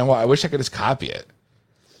 bro? I wish I could just copy it.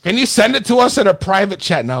 Can you send it to us in a private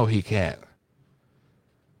chat? No, he can't.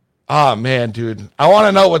 Oh, man, dude. I want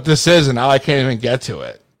to know what this is, and now I can't even get to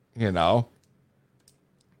it.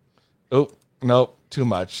 Oh, nope. Too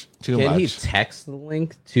much. Can he text the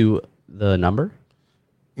link to the number?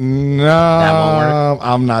 No, that won't work?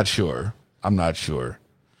 I'm not sure.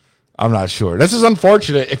 This is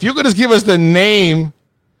unfortunate. If you could just give us the name,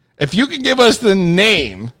 and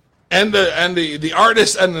the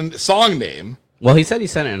artist and the song name. Well, he said he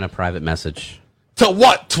sent it in a private message. To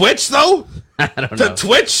what? Twitch, though? I don't know. To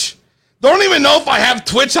Twitch? Don't even know if I have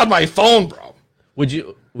Twitch on my phone, bro. Would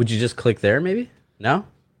you just click there, maybe? No?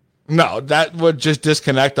 No, that would just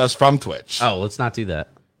disconnect us from Twitch. Oh, let's not do that.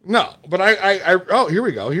 No, but here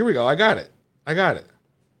we go. I got it.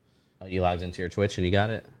 Oh, you logged into your Twitch and you got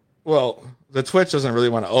it? Well, the Twitch doesn't really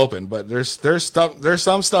want to open, but there's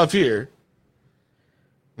some stuff here.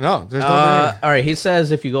 No, there's nothing here. All right, he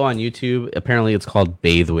says if you go on YouTube, apparently it's called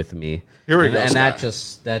Bathe With Me. Here we go. And that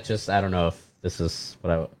just I don't know if this is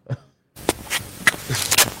what I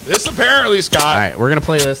This apparently, Scott. All right, we're going to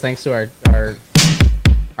play this thanks to our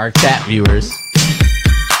chat viewers.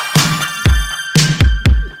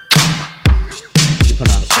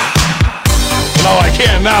 No, I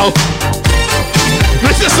can't now.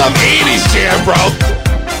 This is some 80s jam, bro.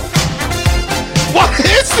 What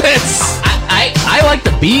is this? I like the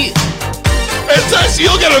beat. It says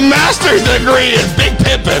you'll get a master's degree in Big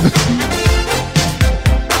Pimpin'.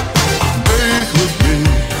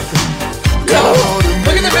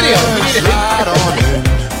 Look at the video.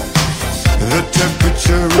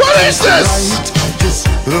 What is this? Just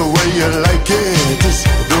the way you like it, just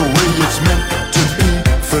the way it's meant to be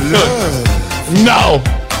for love. No.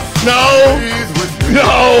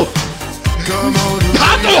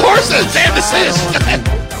 Not the horses. Damn, this is.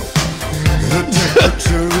 The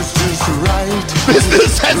temperature is just right.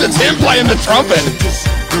 This says it's him playing the trumpet. Just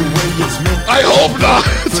the way it's meant I hope not.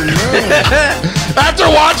 After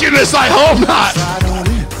watching this, I hope not.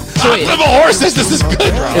 Optimal Horses, this is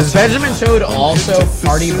good, bro. Is Benjamin Chode also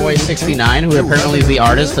Party Boy 69, who apparently is the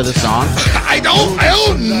artist of the song? I don't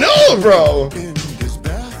know, bro. in this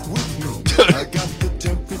bath with me. I got the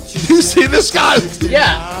temperature. You see this guy?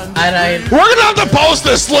 Yeah. And We're gonna have to post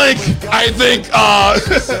this link. I think.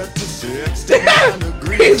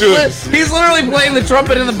 he's literally playing the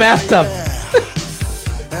trumpet in the bathtub.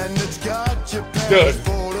 Dude.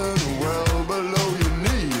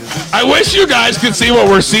 I wish you guys could see what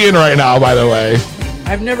we're seeing right now, by the way.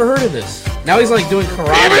 I've never heard of this. Now he's like doing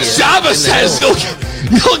karate. Even Shaba says you'll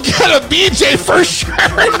get a BJ for sure.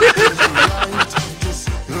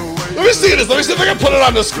 Let me see this. Let me see if I can put it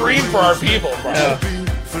on the screen for our people, bro. Yeah.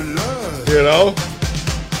 You know?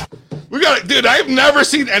 We got it. Dude, I've never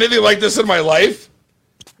seen anything like this in my life.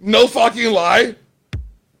 No fucking lie.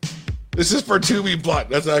 This is for 2B Blunt.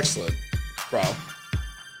 That's excellent, bro.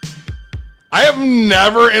 I have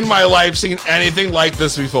never in my life seen anything like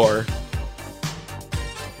this before.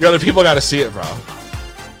 The other people got to see it, bro.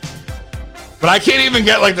 But I can't even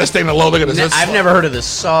get like this thing to load. Look at this. I've never heard of this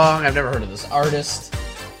song. I've never heard of this artist.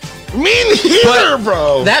 Me neither,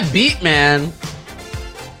 bro. That beat, man.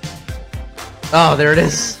 Oh, there it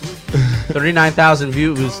is. 39,000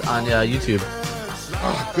 views on YouTube.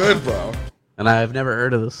 Oh, good, bro. And I've never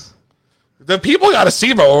heard of this. The people got to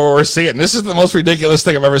see, bro, what we're seeing. This is the most ridiculous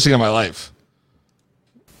thing I've ever seen in my life.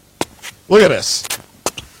 Look at this.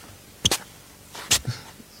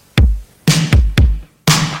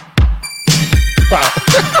 Wow.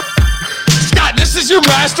 Scott, this is your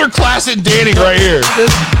master class in dating right here.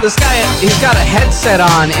 This guy, he's got a headset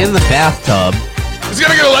on in the bathtub. He's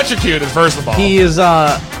gonna get electrocuted, first of all. He is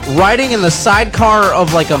riding in the sidecar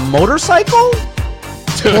of like a motorcycle,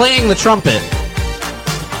 playing the trumpet.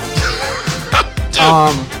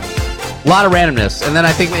 A lot of randomness, and then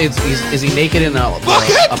I think is he naked in a pool?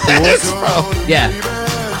 This, bro. Yeah.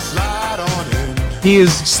 He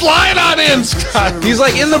is slide on in, Scott. He's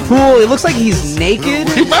like in the pool. It looks like he's naked.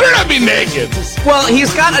 He better not be naked. Well,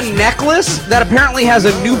 he's got a necklace that apparently has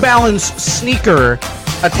a New Balance sneaker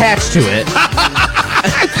attached to it.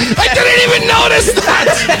 I didn't even notice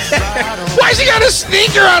that. Why's he got a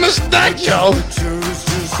sneaker on his neck, Joe?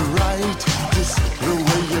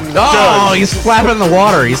 Oh, he's flapping in the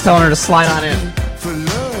water. He's telling her to slide on in.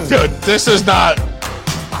 Dude, this is not...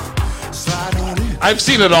 I've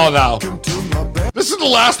seen it all now. This is the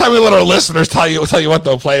last time we let our listeners tell you what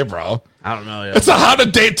they'll play, bro. I don't know. Yo. It's a how to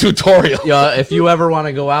date tutorial. Yo, if you ever want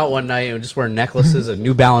to go out one night and just wear necklaces and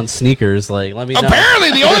New Balance sneakers, like, let me know.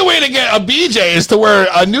 Apparently, the only way to get a BJ is to wear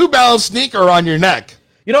a New Balance sneaker on your neck.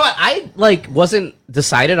 You know what? I wasn't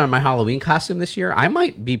decided on my Halloween costume this year. I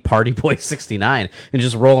might be Party Boy 69 and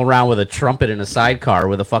just roll around with a trumpet in a sidecar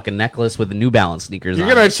with a fucking necklace with the New Balance sneakers on.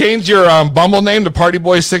 You're going to change your Bumble name to Party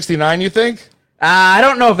Boy 69, you think? I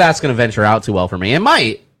don't know if that's going to venture out too well for me. It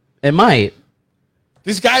might. It might.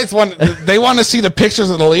 These guys want to see the pictures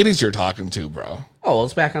of the ladies you're talking to, bro. Oh, well,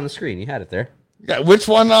 it's back on the screen. You had it there. Yeah, which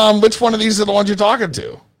one of these are the ones you're talking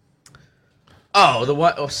to? Oh, the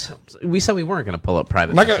what? Oh, we said we weren't going to pull up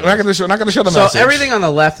private. Not going to show the message. So everything on the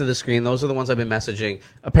left of the screen, those are the ones I've been messaging.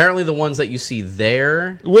 Apparently, the ones that you see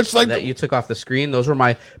there, that you took off the screen, those were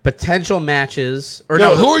my potential matches. Or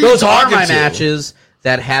no, who are you those talking are my to? Matches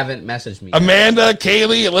that haven't messaged me. Amanda,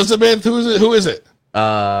 Kaylee, Elizabeth. Who is it?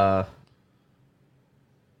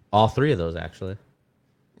 All three of those actually.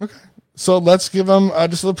 Okay, so let's give them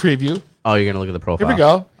just a little preview. Oh, you're gonna look at the profile. Here we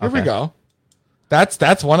go. Here we go.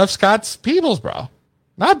 That's one of Scott's peoples, bro.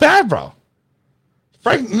 Not bad, bro.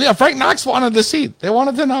 Frank Knox wanted to see. They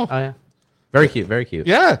wanted to know. Oh yeah, very cute, very cute.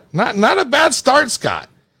 Yeah, not a bad start, Scott.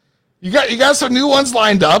 You got some new ones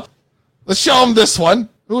lined up. Let's show them this one.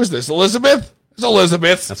 Who is this? Elizabeth? It's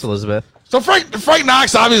Elizabeth. That's Elizabeth. So Frank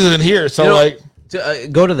Knox obviously isn't here. So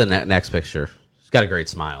go to the next picture. She's got a great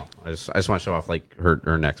smile. I just want to show off like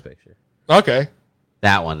her next picture. Okay.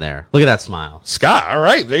 That one there. Look at that smile. Scott, all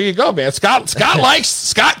right. There you go, man. Scott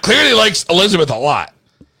clearly likes Elizabeth a lot.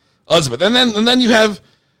 Elizabeth. And then you have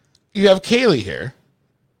Kaylee here,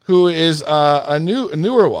 who is a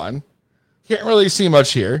newer one. Can't really see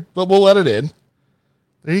much here, but we'll let it in.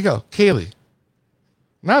 There you go. Kaylee.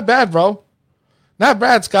 Not bad, bro. Not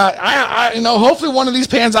bad, Scott. I hopefully one of these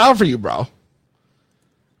pans out for you, bro.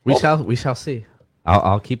 We shall see.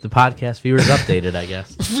 I'll keep the podcast viewers updated, I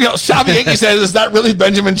guess. Shabby Yankee says, is that really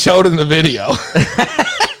Benjamin Choate in the video?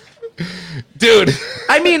 Dude.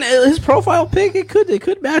 I mean, his profile pic, it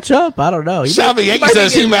could match up. I don't know. Shabby Yankee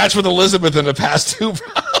says he matched with Elizabeth in the past too,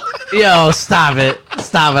 bro. Yo, stop it.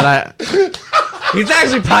 He's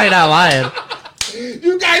actually probably not lying.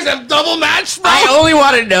 You guys have double matched, bro? I only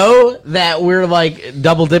want to know that we're like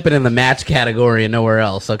double dipping in the match category and nowhere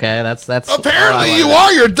else, okay? That's apparently you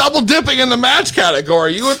are. You're double dipping in the match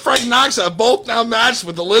category. You and Frank Knox have both now matched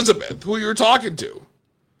with Elizabeth, who you were talking to.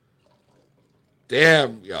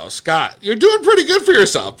 Damn, Scott. You're doing pretty good for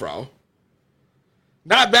yourself, bro.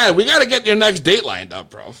 Not bad. We got to get your next date lined up,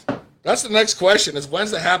 bro. That's the next question is when's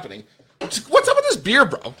that happening? What's up with this beer,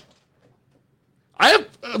 bro?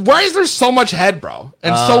 Why is there so much head, bro?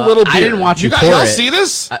 And so little beer? I didn't watch you pour y'all it. See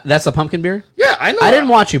this? That's a pumpkin beer? Yeah, I know. I didn't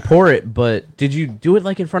watch you pour it, but did you do it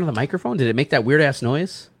like in front of the microphone? Did it make that weird ass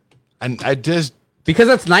noise? And I just... Because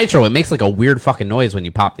that's nitro. It makes like a weird fucking noise when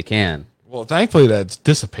you pop the can. Well, thankfully that's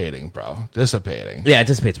dissipating, bro. Dissipating. Yeah, it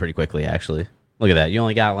dissipates pretty quickly, actually. Look at that. You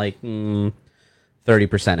only got like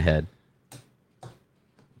 30% head.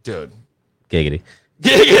 Dude. Giggity.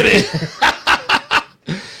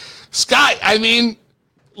 Scott, I mean,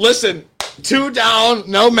 listen, 2 down,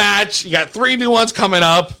 no match. You got 3 new ones coming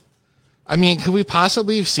up. I mean, could we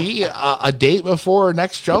possibly see a date before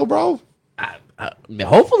next show, bro?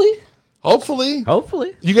 Hopefully.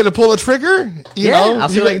 You gonna pull the trigger? You know? I'll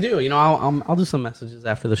see what I can do. You know, I'll do some messages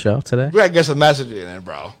after the show today. We gotta get some messaging in,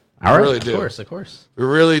 bro. All right, really do. Of course. We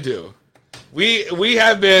really do. We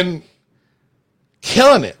have been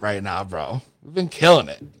killing it right now, bro. We've been killing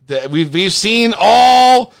it. We've seen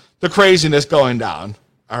all the craziness going down.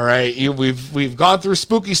 All right, we've gone through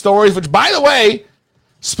spooky stories, which, by the way,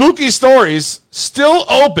 spooky stories still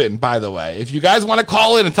open. By the way, if you guys want to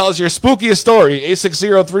call in and tell us your spookiest story,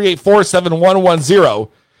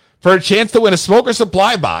 860-384-7110 for a chance to win a smoker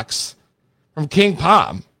supply box from King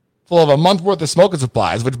Palm, full of a month worth of smoker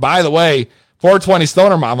supplies. Which, by the way, 420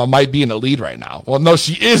 Stoner Mama might be in the lead right now. Well, no,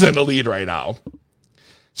 she is in the lead right now.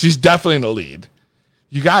 She's definitely in the lead.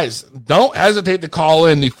 You guys, don't hesitate to call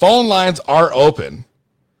in. The phone lines are open.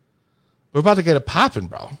 We're about to get it popping,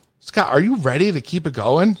 bro. Scott, are you ready to keep it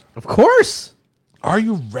going? Of course. Are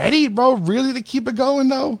you ready, bro? Really to keep it going,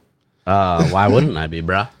 though? Why wouldn't I be,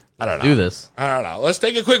 bro? I don't know. Do this. I don't know. Let's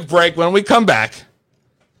take a quick break. When we come back,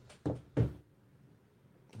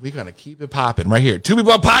 we're going to keep it popping right here. 2B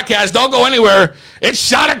Bump Podcast. Don't go anywhere. It's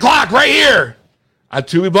Shot O'Clock right here on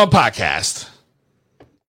 2B Bump Podcast.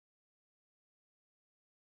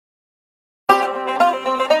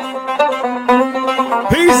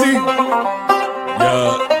 Peasy.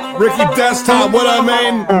 Yeah. Ricky Desktop, what I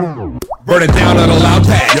mean? Burn it down on a loud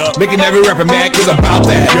pad. Making every rapper mad cause I'm about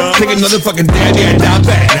that. Take another fucking dab, yeah, I doubt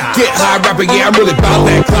that. Get high rapper, yeah, I'm really about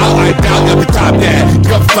that. Cloud, I doubt at the top that.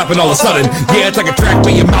 Cup slapping all of a sudden. Yeah, it's like a track,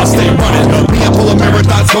 but your mouth stay running. Me, I pull a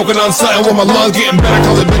marathon, smoking on something with my lungs getting better,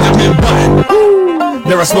 call it Benjamin Button.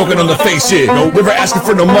 Never smoking on the fake shit. Never asking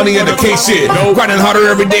for no money in the case shit. Grinding harder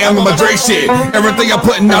every day, I'm on my Dre shit. Everything I'm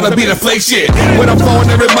putting out, I be the flake shit. When I'm flowing,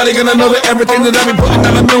 everybody gonna know that everything that I be putting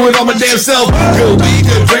out, I'm doing all my damn self. Good weed,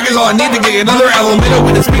 good drink is all I need to get another elemental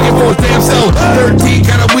when it's speaking for his damn self. 13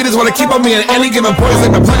 kind of weed is what I keep on me at any given point. It's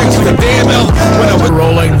like my plug to the damn elf. When I'm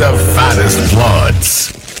Rolling the fattest bloods.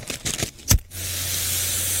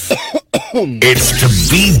 It's To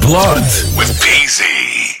Be Blunt with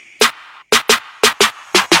Peasy.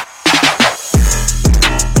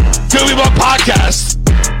 2B Bump Podcast.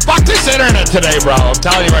 Fuck this internet today, bro. I'm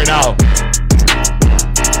telling you right now.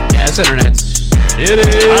 Yeah, this internet's shitty.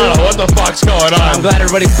 I don't know what the fuck's going on. I'm glad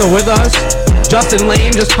everybody's still with us. Justin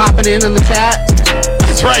Lane just popping in the chat.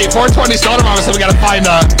 That's right. 420 Stoner Mama said we gotta find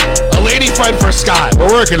a lady friend for Scott.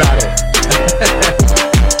 We're working on it.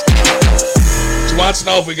 She wants to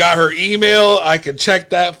know if we got her email. I can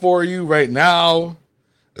check that for you right now.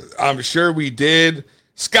 I'm sure we did.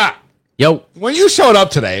 Scott. Yo. When you showed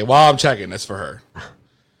up today, while I'm checking this for her,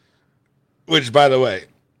 which, by the way,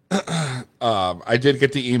 I did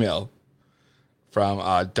get the email from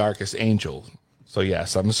Darkest Angel. So,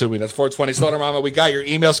 yes, I'm assuming that's 420 Stoner Mama. We got your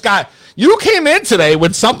email. Scott, you came in today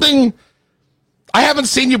with something I haven't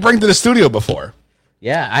seen you bring to the studio before.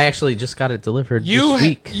 Yeah, I actually just got it delivered this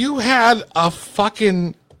week. You had a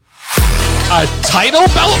fucking title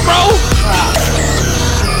belt, bro?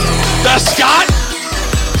 The Scott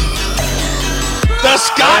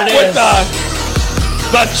with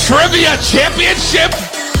the Trivia Championship.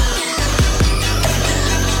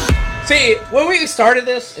 See, when we started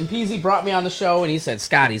this, and Peasy brought me on the show, and he said,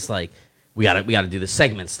 Scott, he's like, we gotta do this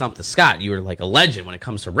segment, Stump the Scott. You were like a legend when it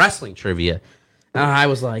comes to wrestling trivia. And I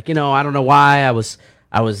was like, I don't know why. I was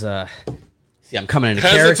see, I'm coming into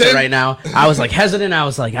character right now. I was like hesitant. I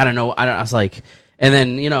was like, I don't know. I was like, and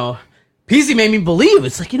then, Peasy made me believe.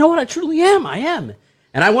 It's like, you know what? I truly am. I am.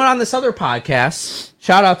 And I went on this other podcast.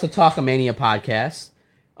 Shout out to Talkamania podcast.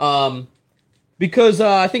 Because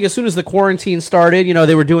I think as soon as the quarantine started,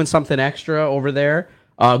 they were doing something extra over there.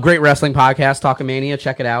 Great wrestling podcast, Talkamania.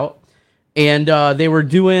 Check it out. And they were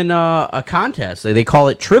doing a contest. They call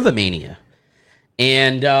it Trivimania.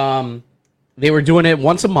 And they were doing it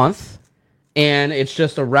once a month. And it's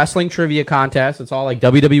just a wrestling trivia contest. It's all like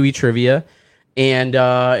WWE trivia. And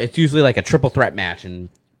it's usually like a triple threat match. And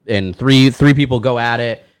and three people go at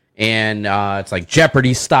it, and it's like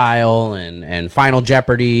Jeopardy style and Final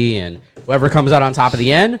Jeopardy, and whoever comes out on top of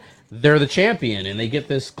the end, they're the champion, and they get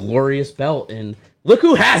this glorious belt. And look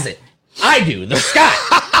who has it. I do, the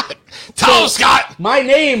Scott. Tell him, Scott. My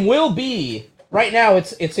name will be right now.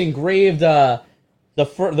 It's engraved. The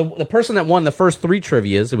person that won the first 3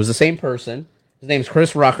 trivias. It was the same person. His name's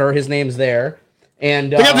Chris Rucker. His name's there.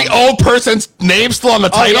 And they got the old person's name still on the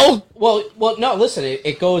title. Yeah. Well, no. Listen,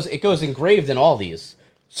 it goes engraved in all these.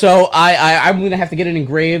 So I'm gonna have to get it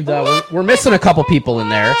engraved. We're missing a couple people in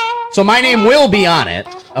there, so my name will be on it.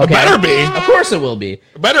 Okay? It better be. Of course, it will be.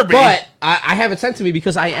 It better be. But I have it sent to me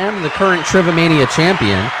because I am the current Trivomania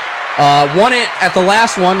champion. Won it at the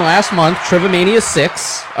last month, Trivomania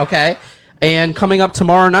 6. Okay, and coming up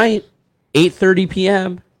tomorrow night, 8:30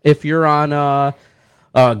 p.m. If you're on, oh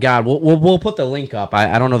God, we'll put the link up.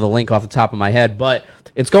 I don't know the link off the top of my head, but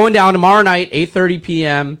it's going down tomorrow night, 8:30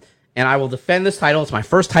 p.m. And I will defend this title. It's my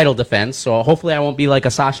first title defense, so hopefully I won't be like a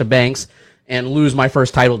Sasha Banks and lose my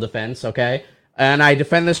first title defense, okay? And I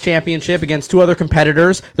defend this championship against 2 other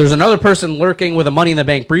competitors. There's another person lurking with a Money in the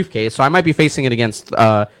Bank briefcase, so I might be facing it against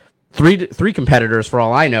three competitors for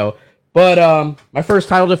all I know. But my first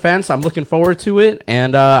title defense, I'm looking forward to it,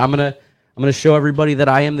 and I'm gonna show everybody that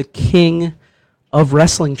I am the king of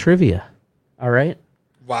wrestling trivia. All right?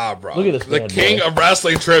 Wow, bro. Look at this. The king of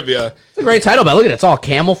wrestling trivia. It's a great title, but look at it. It's all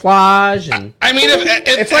camouflage, and I mean,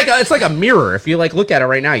 it's like a mirror. If you look at it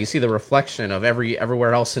right now, you see the reflection of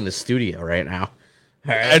everywhere else in the studio right now.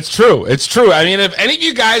 Right. It's true. It's true. I mean, if any of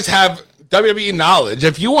you guys have WWE knowledge,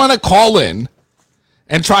 if you want to call in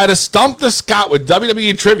and try to stump the Scott with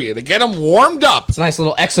WWE trivia to get him warmed up. It's a nice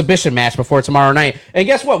little exhibition match before tomorrow night. And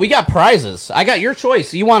guess what? We got prizes. I got your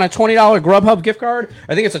choice. You want a $20 Grubhub gift card?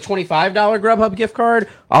 I think it's a $25 Grubhub gift card.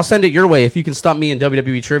 I'll send it your way if you can stump me in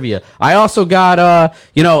WWE trivia. I also got,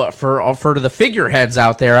 for the figureheads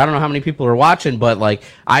out there, I don't know how many people are watching, but like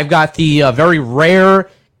I've got the very rare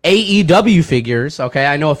AEW figures, okay?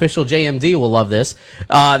 I know official JMD will love this,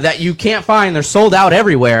 that you can't find. They're sold out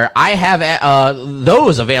everywhere. I have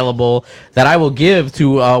those available that I will give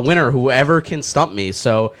to a winner, whoever can stump me.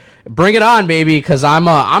 So bring it on, baby, because I'm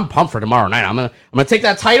pumped for tomorrow night. I'm gonna take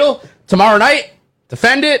that title tomorrow night,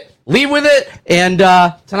 defend it, leave with it, and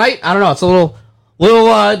tonight, I don't know, it's a little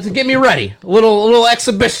to get me ready, a little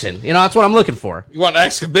exhibition. You know, that's what I'm looking for. You want an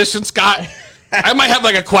exhibition, Scott? I might have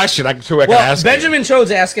like a question I can ask. Benjamin Chode's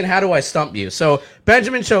asking, how do I stump you? So,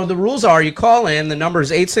 Benjamin Chode, the rules are you call in. The number is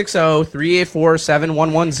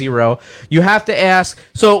 860-384-7110. You have to ask.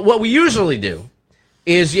 So, what we usually do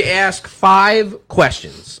is you ask 5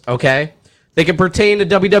 questions, okay? They can pertain to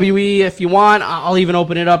WWE if you want. I'll even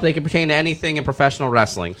open it up. They can pertain to anything in professional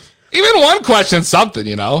wrestling. Even one question, something,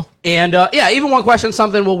 you know? And, even one question,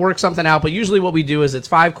 something, we'll work something out. But usually what we do is it's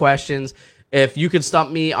 5 questions. If you can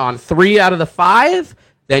stump me on 3 out of the 5,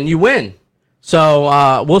 then you win.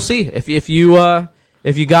 So we'll see if you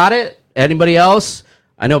got it. Anybody else?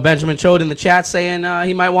 I know Benjamin Chode in the chat saying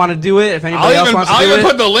he might want to do it. If anybody else wants to do it, I'll even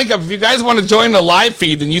put the link up. If you guys want to join the live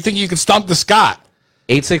feed, and you think you can stump the Scott,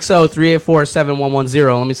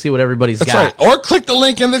 860-384-7110. Let me see what everybody's got. Right. Or click the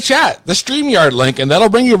link in the chat, the StreamYard link, and that'll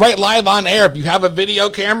bring you right live on air. If you have a video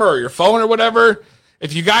camera or your phone or whatever.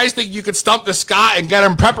 If you guys think you could stump the Scott and get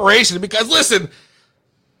him preparation, because listen,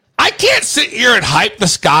 I can't sit here and hype the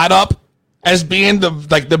Scott up as being the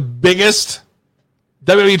biggest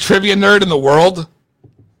WWE trivia nerd in the world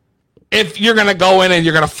if you're gonna go in and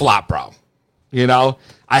you're gonna flop, bro. You know,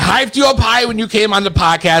 I hyped you up high when you came on the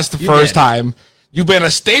podcast the first time. You've been a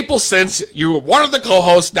staple since. You were one of the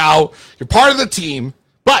co-hosts. Now you're part of the team,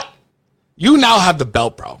 but you now have the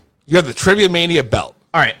belt, bro. You have the Trivia Mania belt.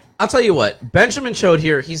 All right. I'll tell you what, Benjamin Chode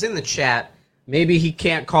here, he's in the chat. Maybe he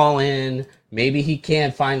can't call in. Maybe he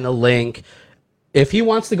can't find the link. If he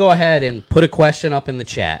wants to go ahead and put a question up in the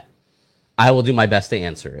chat, I will do my best to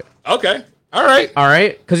answer it. Okay. All right. All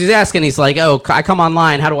right? Because he's asking, he's like, oh, I come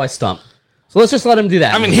online, how do I stump? So let's just let him do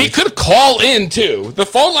that. I mean, he could call in, too. The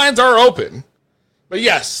phone lines are open. But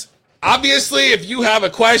yes, obviously, if you have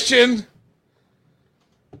a question,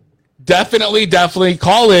 definitely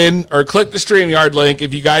call in or click the StreamYard link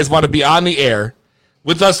if you guys want to be on the air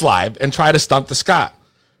with us live and try to stump the Scott.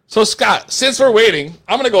 So, Scott, since we're waiting,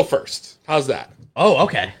 I'm going to go first. How's that? Oh,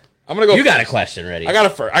 okay. I'm going to go You first. got a question ready. I got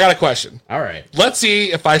a question. All right. Let's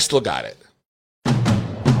see if I still got it.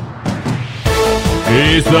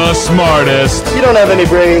 He's the smartest. You don't have any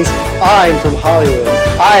brains. I'm from Hollywood.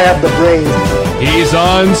 I have the brains. He's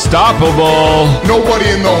unstoppable. Nobody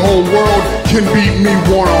in the whole world can beat me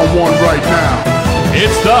one-on-one right now.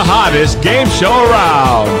 It's the hottest game show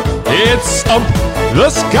around. It's the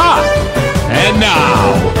Scott. And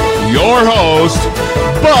now, your host,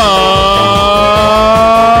 Bud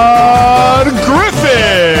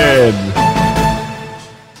Griffin.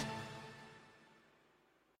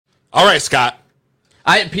 All right, Scott.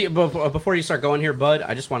 Before you start going here, Bud,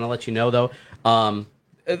 I just want to let you know, though,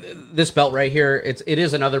 this belt right here, it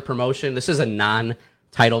is another promotion. This is a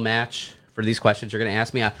non-title match for these questions you're going to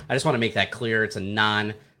ask me. I just want to make that clear. It's a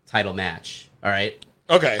non-title match. All right?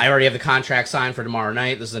 Okay. I already have the contract signed for tomorrow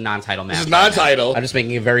night. This is a non-title match. This is non-title. I'm just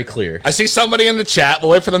making it very clear. I see somebody in the chat.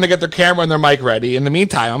 We'll wait for them to get their camera and their mic ready. In the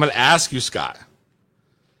meantime, I'm going to ask you, Scott.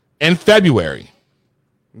 In February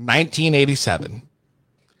 1987,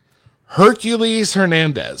 Hercules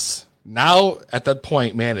Hernandez, now at that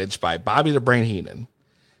point managed by Bobby the Brain Heenan,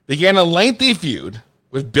 began a lengthy feud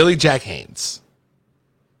with Billy Jack Haynes.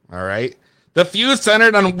 All right. The feud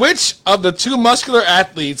centered on which of the two muscular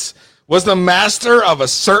athletes was the master of a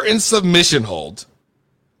certain submission hold.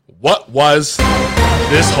 What was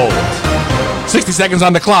this hold? 60 seconds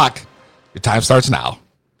on the clock. Your time starts now.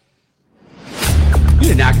 You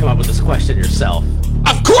did not come up with this question yourself.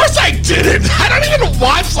 Of course I didn't. I don't even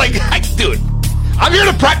watch, dude. I'm here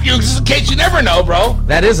to prep you just in case you never know, bro.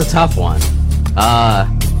 That is a tough one.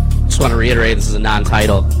 Just want to reiterate, this is a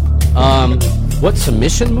non-title. What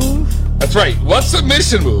submission move? That's right. What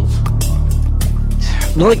submission move?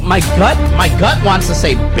 Like my gut wants to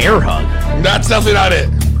say bear hug. That's definitely not it.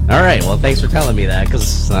 All right. Well, thanks for telling me that,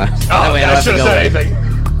 because that way I I should have said anything.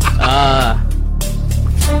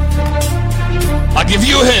 I'll give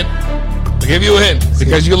you a hint.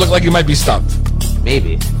 Because you look like you might be stumped.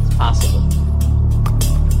 Maybe. It's possible.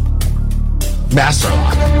 Master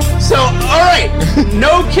lock. So, all right.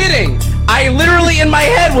 No kidding. I literally, in my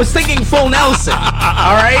head, was thinking full Nelson.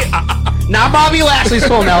 All right? Not Bobby Lashley's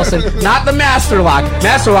full Nelson. Not the Master Lock.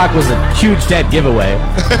 Master Lock was a huge dead giveaway.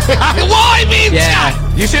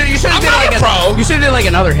 Yeah. You should have did like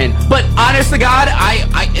another hint. But honest to God, I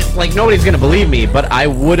like nobody's gonna believe me, but I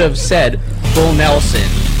would have said full Nelson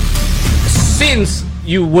since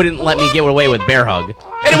you wouldn't let me get away with bear hug.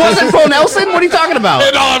 And it wasn't full Nelson? What are you talking about?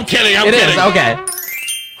 No, I'm kidding. I'm kidding. It is, okay.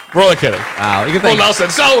 We're only kidding. Wow, you can full thank Nelson.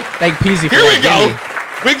 So thank Peasy for here we that. go.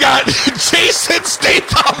 We got Jason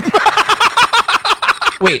Statham.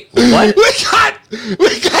 Wait, what?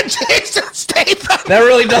 We got Jason Statham. That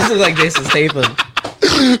really does look like Jason Statham.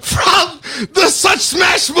 From the Such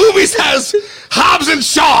Smash Movies has Hobbs and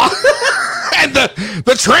Shaw and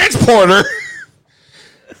the Transporter.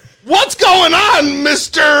 What's going on,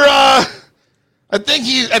 Mr. I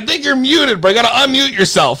think you're muted, but you gotta unmute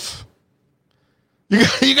yourself.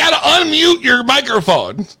 You gotta unmute your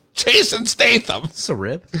microphone. Jason Statham. It's a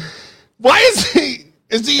rip. Why is he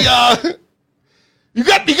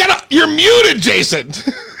you're muted, Jason.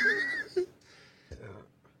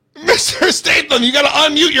 Mr. Statham, you gotta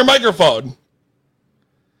unmute your microphone.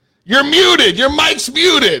 You're muted. Your mic's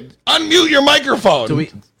muted. Unmute your microphone.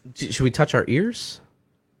 Should we touch our ears?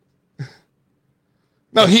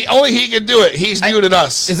 No, only he can do it. He's muted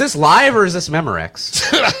us. Is this live or is this Memorex?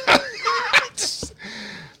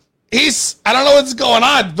 I don't know what's going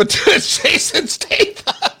on, but it's Jason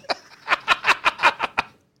Statham.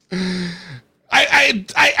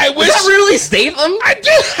 I wish. Is that really Statham?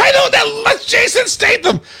 I know that's Jason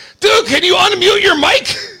Statham. Dude, can you unmute your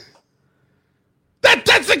mic?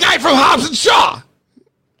 That's the guy from Hobbs and Shaw.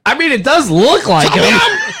 I mean, it does look like him.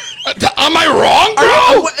 Am I wrong,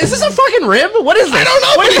 bro? Is this a fucking rib? What is this? I don't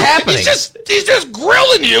know. What is happening? He's just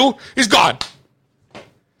grilling you. He's gone.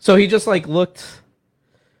 So he just like looked.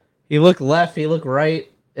 He looked left. He looked right,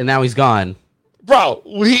 and now he's gone. Bro,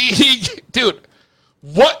 dude,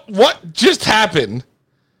 what just happened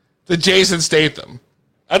to Jason Statham?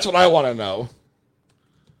 That's what I want to know.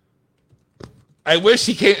 I wish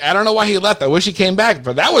he came. I don't know why he left. I wish he came back,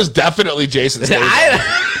 but that was definitely Jason Statham.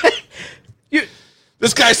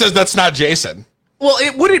 This guy says that's not Jason. Well,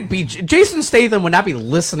 it wouldn't be. Jason Statham would not be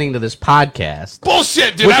listening to this podcast.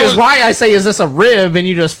 Bullshit, dude. Which is why I say, is this a rib? And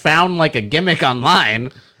you just found like a gimmick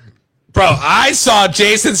online. Bro, I saw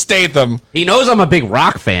Jason Statham. He knows I'm a big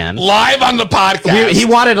rock fan. Live on the podcast. He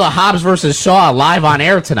wanted a Hobbs versus Shaw live on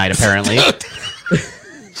air tonight, apparently.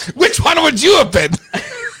 Which one would you have been?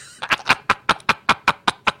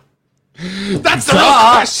 That's the real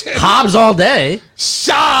question. Hobbs all day.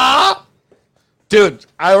 Shaw. Dude,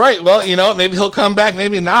 all right. Well, maybe he'll come back.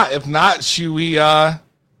 Maybe not. If not, should we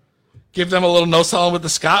give them a little no selling with the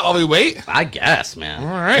Scott while we wait? I guess, man. All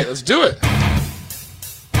right, let's do it.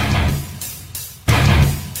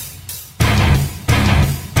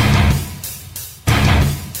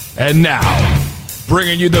 And now,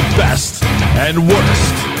 bringing you the best and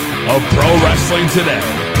worst of pro wrestling today.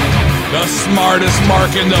 the smartest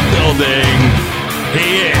mark in the building.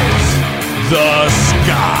 He is the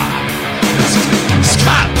Scott.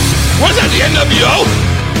 Scott, what's that, the NWO?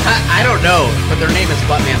 I don't know, but their name is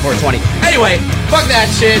Buttman420. Anyway, fuck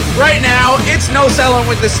that shit. Right now, it's no selling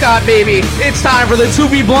with the Scott, baby. It's time for the to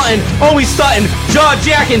be bluntin', always stuntin', jaw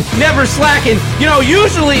jacking, never slacking. You know,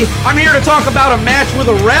 usually I'm here to talk about a match with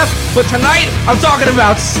a ref, but tonight I'm talking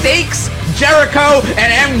about Stakes, Jericho,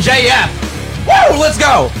 and MJF. Woo! Let's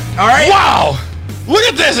go. All right. Wow! Look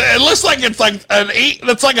at this. It looks like it's like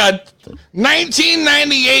It's like a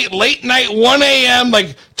 1998 late night 1 a.m.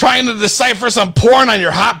 like trying to decipher some porn on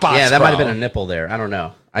your hotbox. Yeah, that might have been a nipple there. I don't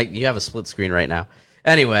know. You have a split screen right now.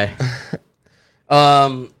 Anyway,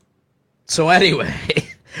 so anyway,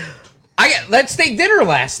 let's take dinner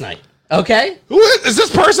last night. Okay. Who is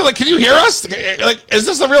this person? Like, can you hear us? Like, is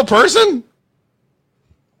this a real person?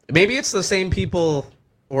 Maybe it's the same people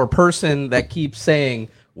or person that keeps saying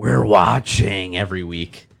we're watching every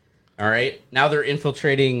week. All right. Now they're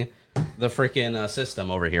infiltrating the freaking system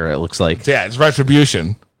over here. It looks like. Yeah, it's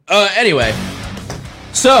retribution. Anyway,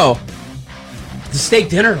 so the steak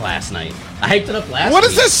dinner last night. I hyped it up last. What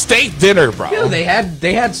is this steak dinner, bro? Yeah,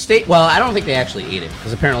 they had steak. Well, I don't think they actually ate it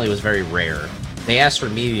because apparently it was very rare. They asked for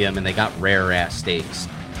medium and they got rare ass steaks.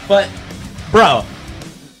 But, bro,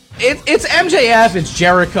 it's MJF. It's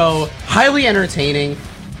Jericho. Highly entertaining.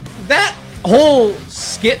 That whole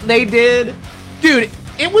skit they did, dude.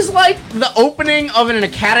 It was like the opening of an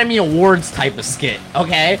Academy Awards type of skit,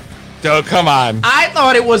 okay? Dude, come on. I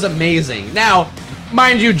thought it was amazing. Now,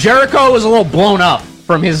 mind you, Jericho was a little blown up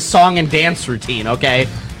from his song and dance routine, okay?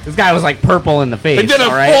 This guy was like purple in the face. They did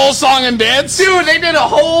a full song and dance? Dude, they did a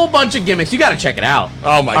whole bunch of gimmicks. You gotta check it out.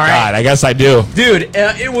 Oh my God, I guess I do. Dude,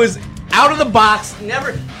 it was out of the box.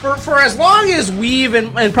 Never, for as long as we've,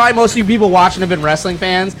 and probably most of you people watching have been wrestling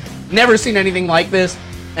fans, never seen anything like this.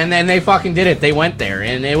 And then they fucking did it. They went there,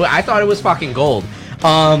 and I thought it was fucking gold.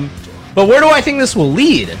 But where do I think this will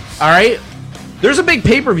lead? All right, there's a big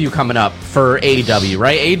pay-per-view coming up for AEW,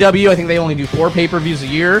 right? AEW, I think they only do 4 pay-per-views a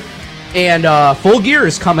year, and Full Gear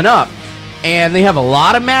is coming up, and they have a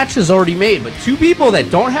lot of matches already made. But 2 people that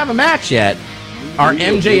don't have a match yet are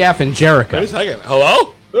MJF and Jericho. Wait a second.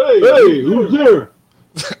 Hello? Hey, who's there?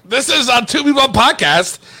 This is a 2 People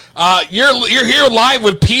podcast. You're here live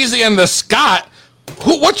with Peasy and the Scott.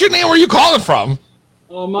 What's your name? Where are you calling from?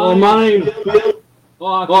 My name is Phil.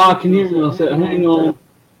 I can hear you. I said, hang on.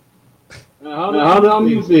 How do I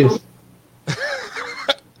mute this?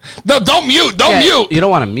 No, don't mute. Don't mute. You don't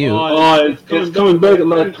want to mute. It's coming back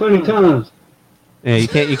like 20 times. Yeah,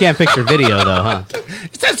 you can't fix your video though, huh?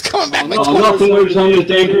 It says coming back like 20 times.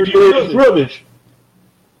 It's rubbish.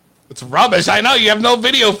 It's rubbish. I know. You have no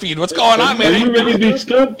video feed. What's going on, man? Are you ready to be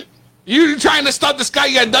stumped? You trying to stump the Scott?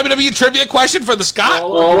 You got a WWE trivia question for the Scott? I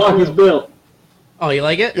like his belt. Oh, you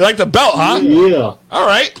like it? You like the belt, huh? Yeah. All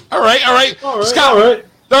right. Scott. All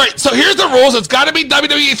right. So here's the rules. It's got to be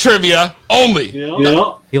WWE trivia only.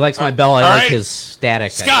 Yeah. He likes my belt. I like his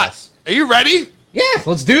static. Scott, are you ready? Yeah.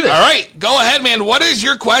 Let's do this. All right. Go ahead, man. What is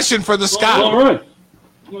your question for the Scott? All right.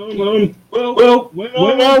 Well,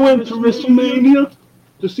 when I went to WrestleMania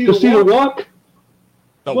to see the Rock,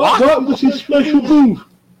 what was his special move?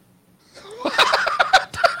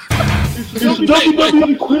 It's a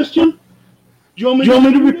WWE question. Do you want me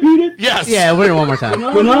to repeat it? Yes. Yeah, we'll do it one more time.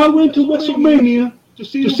 When I went to WrestleMania to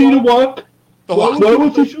see the Rock, what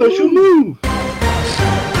was his special move? He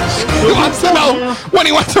wants to know when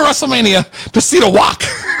he went to WrestleMania to see the Walk.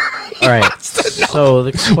 All right. So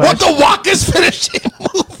the question, what the Walk is finishing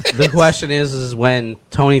move. The question is when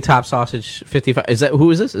Tony Top Sausage 55. Who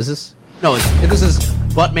is this? Is this? No, this is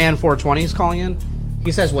Buttman 420 is calling in.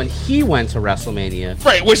 He says when he went to WrestleMania.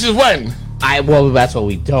 Right, which is when? Well, that's what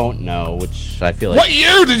we don't know, which I feel like. What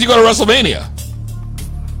year did you go to WrestleMania?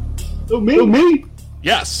 Oh, me?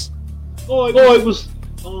 Yes. Oh, it was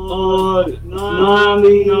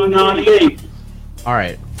 98. All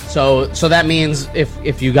right. So that means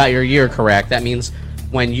if you got your year correct, that means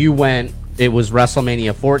when you went, it was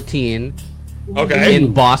WrestleMania 14. Okay.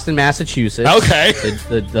 In Boston, Massachusetts. Okay.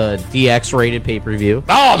 The DX rated pay-per-view.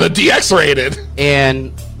 Oh, the DX rated.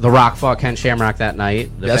 And The Rock fought Ken Shamrock that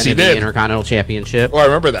night. Yes, he the did. Intercontinental Championship. Oh, I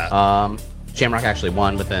remember that. Shamrock actually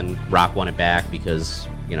won, but then Rock won it back because,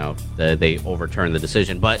 they overturned the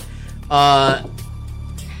decision. But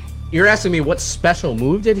you're asking me what special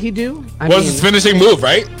move did he do? Was his finishing move,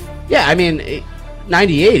 right? Yeah,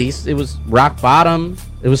 98, it was rock bottom.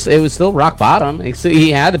 It was still rock bottom.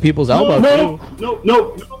 He had the people's elbow.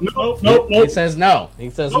 No. He says no.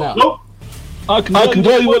 No. I can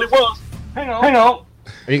tell you what it was. Hang on.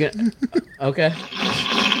 Are you gonna? Okay.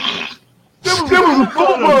 There was a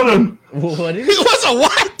butt bottom. What is It was a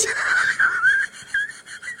what?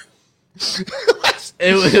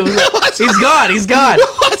 He's gone. He's gone.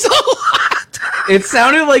 What's a what? It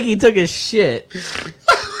sounded like he took a shit.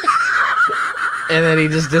 And then he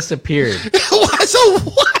just disappeared. What's a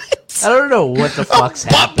what? I don't know what the fuck's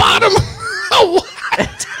happening. Butt bottom? A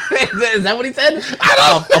what? Is that what he said? I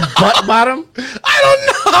don't know. A butt bottom? I don't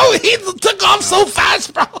know. He took off so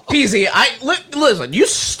fast, bro. Peasy, listen, you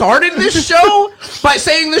started this show by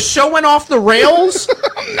saying this show went off the rails, but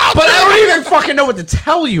I don't even fucking know what to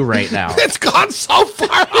tell you right now. It's gone so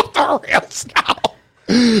far off the rails now.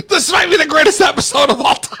 This might be the greatest episode of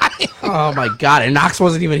all time. Oh my god, and Knox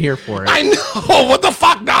wasn't even here for it. I know. What the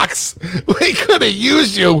fuck, Knox? We could have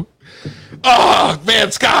used you. Oh,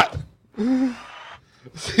 man, Scott.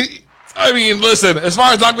 I mean, listen, as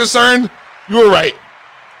far as I'm concerned, you were right.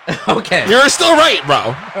 Okay. You're still right,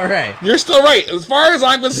 bro. All right. You're still right. As far as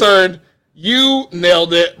I'm concerned, you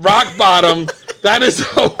nailed it. Rock bottom. That is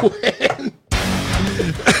a win.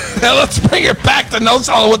 Now let's bring it back to No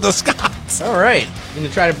Solo with the Scots. All right. I'm going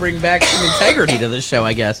to try to bring back some integrity to this show,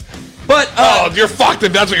 I guess. But you're fucked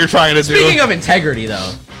if that's what you're trying to do. Speaking of integrity,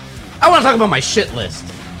 though, I want to talk about my shit list.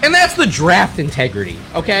 And that's the draft integrity,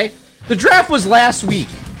 okay? The draft was last week.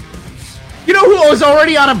 You know who was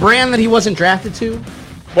already on a brand that he wasn't drafted to?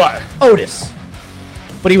 What? Otis.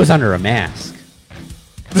 But he was under a mask.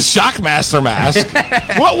 The Shockmaster mask?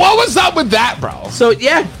 What was up with that, bro? So,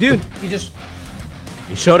 yeah, dude,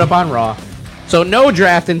 he showed up on Raw. So, no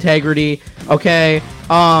draft integrity, okay?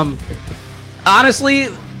 Honestly,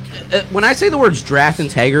 when I say the words draft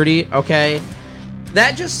integrity, okay,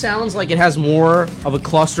 that just sounds like it has more of a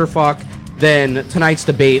clusterfuck than tonight's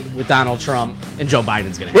debate with Donald Trump and Joe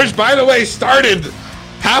Biden's gonna have. Which, by the way, started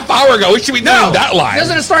half hour ago. We should be doing that line.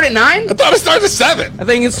 Doesn't it start at 9? I thought it started at 7. I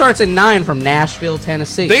think it starts at 9 from Nashville,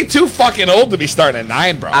 Tennessee. They too fucking old to be starting at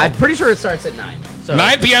 9, bro. I'm pretty sure it starts at 9. So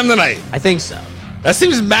 9 p.m. tonight. I think so. That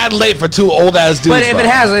seems mad late for two old ass dudes. But if it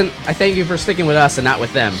hasn't, I thank you for sticking with us and not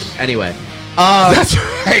with them. Anyway. That's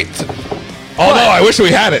right. Although I wish we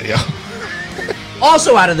had it, yo.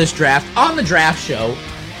 Also out of this draft, on the draft show,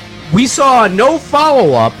 we saw no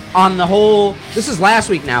follow-up on the whole... This is last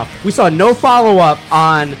week now. We saw no follow-up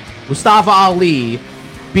on Mustafa Ali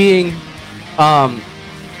being,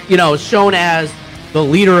 shown as the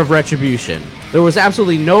leader of Retribution. There was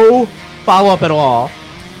absolutely no follow-up at all.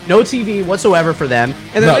 No TV whatsoever for them.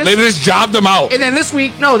 And then they just jobbed them out. And then this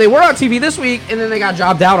week, they were on TV this week, and then they got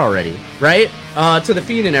jobbed out already, right? To the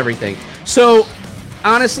feed and everything. So,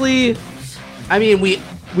 honestly, I mean, we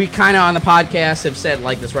kind of on the podcast have said,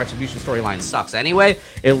 like, this Retribution storyline sucks anyway.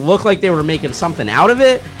 It looked like they were making something out of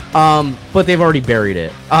it, but they've already buried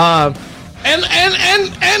it. And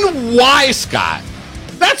why, Scott?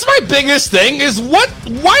 That's my biggest thing is why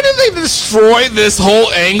did they destroy this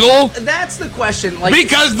whole angle? That's the question.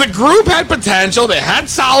 Because the group had potential. They had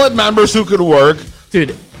solid members who could work.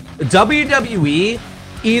 Dude, WWE,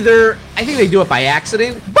 I think they do it by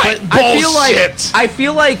accident, but I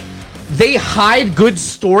feel like they hide good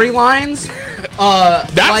storylines.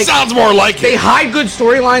 That sounds more like it. They hide good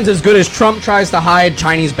storylines as good as Trump tries to hide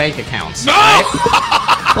Chinese bank accounts. No!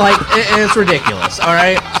 Right? And it's ridiculous, all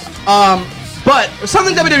right? But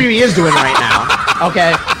something WWE is doing right now,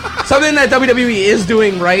 okay? Something that WWE is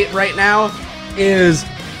doing right now is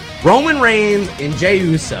Roman Reigns and Jey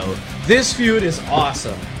Uso. This feud is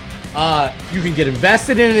awesome. You can get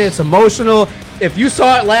invested in it. It's emotional. If you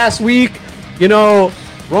saw it last week,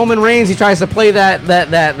 Roman Reigns, he tries to play that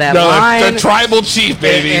line. The tribal chief,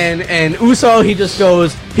 baby. And Uso, he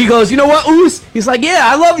goes, you know what, Us? He's like, yeah,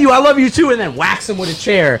 I love you too, and then whacks him with a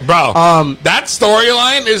chair. Bro, that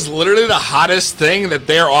storyline is literally the hottest thing that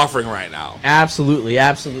they're offering right now. Absolutely,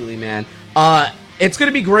 man. It's going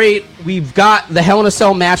to be great. We've got the Hell in a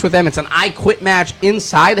Cell match with them. It's an I Quit match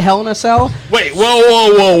inside Hell in a Cell. Wait,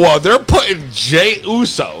 whoa. They're putting Jey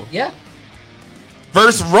Uso. Yeah.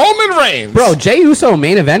 Versus Roman Reigns. Bro, Jey Uso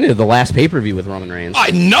main evented the last pay-per-view with Roman Reigns.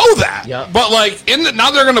 I know that. Yep. But,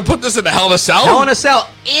 now they're going to put this in the Hell in a Cell? Hell in a Cell,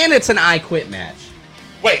 and it's an I Quit match.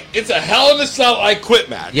 Wait, it's a Hell in a Cell I Quit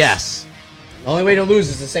match? Yes. The only way to lose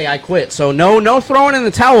is to say I quit. So no throwing in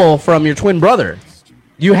the towel from your twin brother.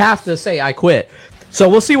 You have to say I quit. So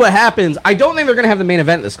we'll see what happens. I don't think they're going to have the main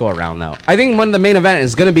event this go-around, though. I think one of the main event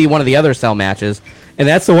is going to be one of the other Cell matches, and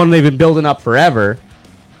that's the one they've been building up forever.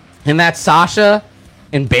 And that's Sasha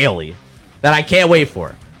and Bayley that I can't wait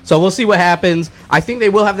for. So we'll see what happens. I think they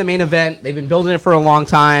will have the main event. They've been building it for a long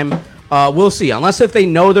time. We'll see. Unless if they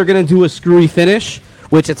know they're going to do a screwy finish,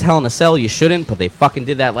 which it's Hell in a Cell. You shouldn't, but they fucking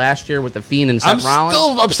did that last year with The Fiend and Seth Rollins. I'm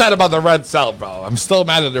still upset about the red cell, bro. I'm still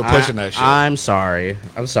mad that they're pushing that shit. I'm sorry.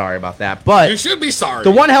 I'm sorry about that. But you should be sorry.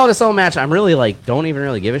 The one Hell in a Cell match I'm really like don't even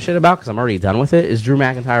really give a shit about because I'm already done with it is Drew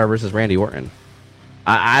McIntyre versus Randy Orton.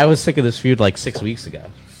 I was sick of this feud like 6 weeks ago.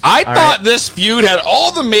 I thought this feud had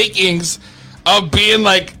all the makings of being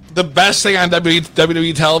like the best thing on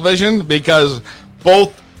WWE television because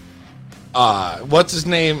both what's his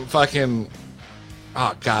name? Fucking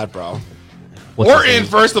oh god, bro. Orton,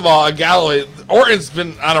 first of all, Galloway. Orton's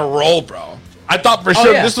been on a roll, bro. I thought for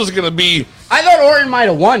sure this was gonna be. I thought Orton might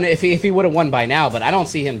have won if he would have won by now, but I don't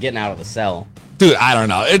see him getting out of the cell. Dude, I don't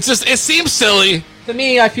know. It seems silly. To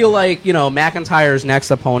me, I feel like, McIntyre's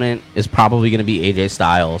next opponent is probably going to be AJ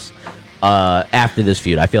Styles after this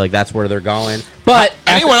feud. I feel like that's where they're going. But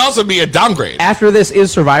anyone else would be a downgrade. After this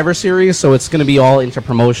is Survivor Series, so it's going to be all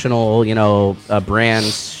interpromotional,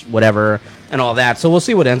 brands, whatever, and all that. So we'll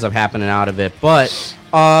see what ends up happening out of it. But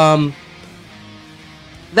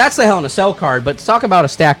that's the Hell in a Cell card. But to talk about a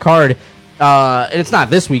stacked card, and it's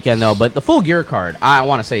not this weekend, though, but the Full Gear card, I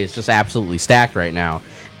want to say it's just absolutely stacked right now.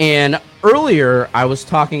 And earlier, I was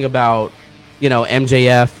talking about,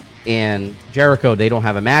 MJF and Jericho. They don't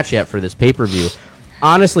have a match yet for this pay-per-view.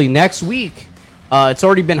 Honestly, next week, it's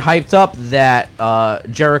already been hyped up that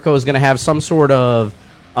Jericho is going to have some sort of,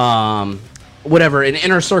 an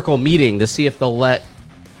Inner Circle meeting to see if they'll let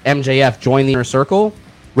MJF join the Inner Circle.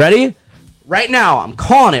 Ready? Right now, I'm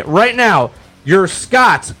calling it right now. Your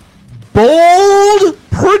Scott's bold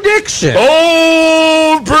prediction.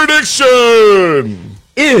 Bold prediction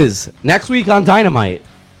is next week on Dynamite,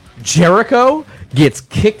 Jericho gets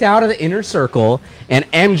kicked out of the Inner Circle, and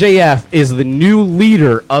MJF is the new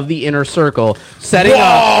leader of the Inner Circle, setting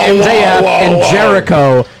up MJF and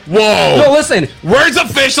Jericho. Whoa! No, listen. Where's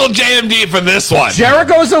official JMD for this one?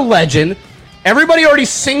 Jericho's a legend. Everybody already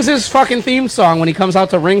sings his fucking theme song when he comes out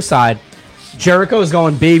to ringside. Jericho's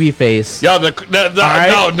going babyface. Yo, no,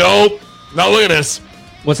 look at this.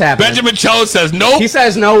 What's happening? Benjamin Cho says nope. He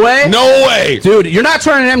says no way? No way. Dude, you're not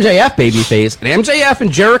turning MJF babyface. And MJF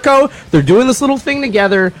and Jericho, they're doing this little thing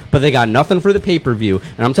together, but they got nothing for the pay-per-view.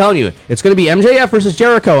 And I'm telling you, it's going to be MJF versus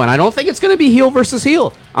Jericho, and I don't think it's going to be heel versus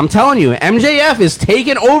heel. I'm telling you, MJF is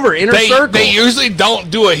taking over Inner Circle. They usually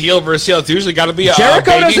don't do a heel versus heel. It's usually got to be a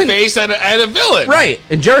babyface and a villain. Right.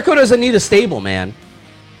 And Jericho doesn't need a stable, man.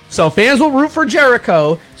 So fans will root for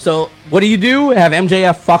Jericho. So what do? Have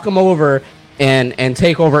MJF fuck him over and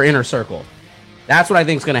take over Inner Circle. That's what I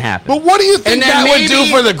think is going to happen. But what do you think that would do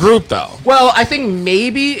for the group, though? Well, I think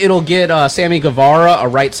maybe it'll get Sammy Guevara a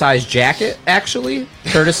right-sized jacket, actually,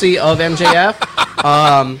 courtesy of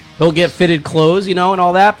MJF. He'll get fitted clothes, and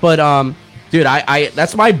all that. But, dude, I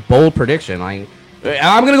that's my bold prediction. I'm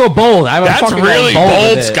going to go bold. That's really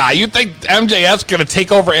bold, Scott. You think MJF's going to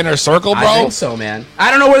take over Inner Circle, bro? I think so, man.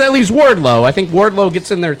 I don't know where that leaves Wardlow. I think Wardlow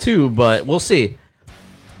gets in there, too, but we'll see.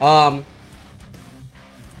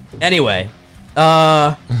 Anyway,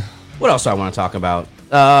 what else do I want to talk about?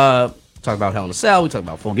 Talk about Hell in a Cell. We talk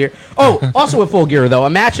about Full Gear. Oh, also with Full Gear, though,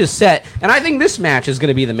 a match is set, and I think this match is going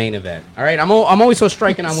to be the main event. All right, I'm always so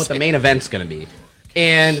striking on what the main event's going to be.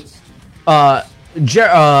 And what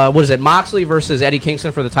is it? Moxley versus Eddie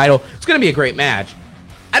Kingston for the title. It's going to be a great match.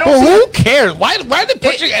 Who cares? Why are they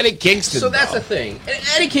pushing Eddie Kingston? So that's the thing.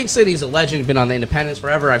 Eddie Kingston, he's a legend. He's been on the Independents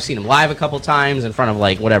forever. I've seen him live a couple times in front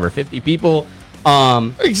of 50 people.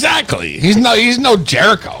 Exactly. He's no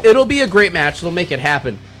Jericho. It'll be a great match. They'll make it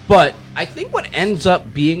happen. But I think what ends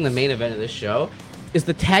up being the main event of this show is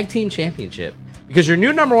the Tag Team Championship, because your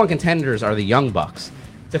new number one contenders are the Young Bucks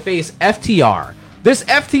to face FTR. This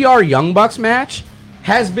FTR Young Bucks match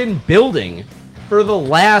has been building for the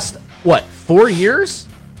last 4 years.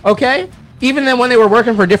 Okay, even then when they were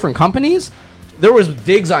working for different companies, there was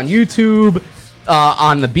digs on YouTube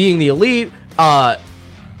on the Being the Elite.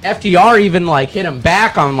 FTR even hit him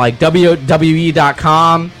back on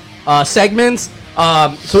WWE.com segments.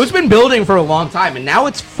 So it's been building for a long time, and now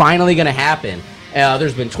it's finally going to happen.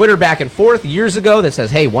 There's been Twitter back and forth years ago that says,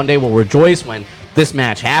 hey, one day we'll rejoice when this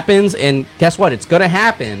match happens. And guess what? It's going to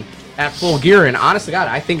happen at Full Gear. And honest to God,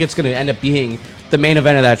 I think it's going to end up being the main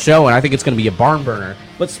event of that show, and I think it's going to be a barn burner.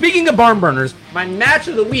 But speaking of barn burners, my match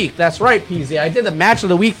of the week, that's right, PZ, I did the match of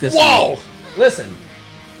the week this week. Listen.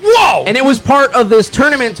 Whoa! And it was part of this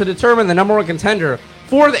tournament to determine the number one contender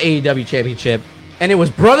for the AEW Championship, and it was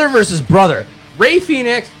brother versus brother. Rey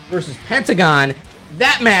Fenix versus Pentagon.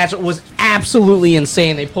 That match was absolutely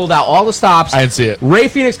insane. They pulled out all the stops. I didn't see it. Rey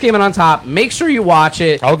Fenix came in on top. Make sure you watch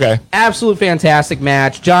it. Okay. Absolute fantastic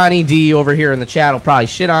match. Johnny D over here in the chat will probably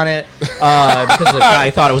shit on it because I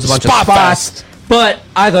thought it was a bunch of spots. But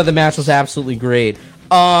I thought the match was absolutely great.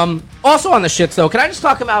 Also on the shits, though, can I just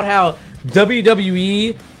talk about how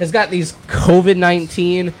WWE has got these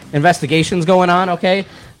COVID-19 investigations going on, okay?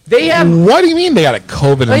 They have... What do you mean they got a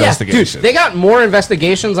COVID investigation? Dude, they got more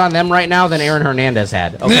investigations on them right now than Aaron Hernandez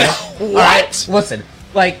had, okay? What? All right, listen.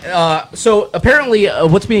 Like, so apparently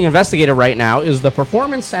what's being investigated right now is the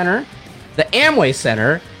Performance Center, the Amway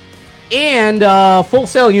Center, and Full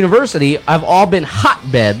Sail University have all been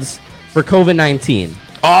hotbeds for COVID-19.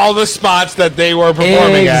 All the spots that they were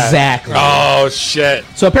performing at. Exactly. Oh, shit.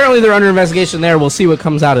 So apparently they're under investigation there. We'll see what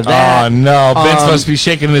comes out of that. Oh, no. Vince must be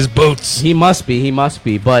shaking his boots. He must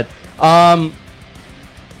be. But I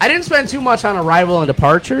didn't spend too much on Arrival and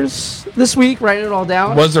Departures this week, writing it all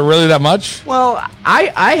down. Was it really that much? Well,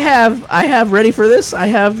 I have ready for this. I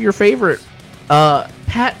have your favorite,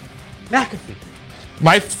 Pat McAfee.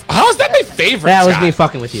 How is that my favorite? That was me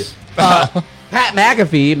fucking with you. Pat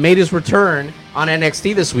McAfee made his return on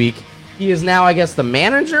NXT this week. He is now, I guess, the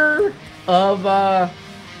manager of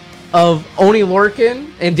Oney Lorcan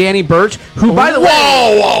and Danny Burch, who, by the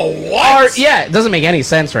way, what? It doesn't make any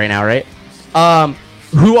sense right now, right?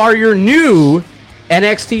 Who are your new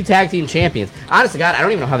NXT Tag Team Champions? Honest to God, I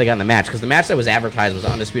don't even know how they got in the match, because the match that was advertised was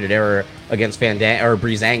Undisputed Era against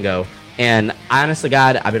Breezango. And honest to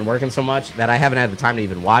God, I've been working so much that I haven't had the time to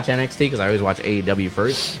even watch NXT, because I always watch AEW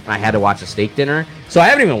first, and I had to watch a steak dinner. So I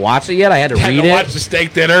haven't even watched it yet. I had to read it. Watch the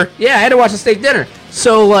steak dinner? Yeah, I had to watch the steak dinner.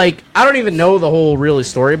 So, like, I don't even know the whole really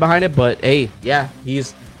story behind it, but hey, yeah,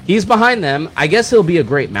 he's behind them. I guess he'll be a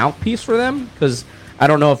great mouthpiece for them, because I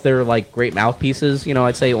don't know if they're, like, great mouthpieces. You know,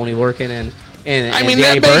 I'd say Oney Lorcan and I mean,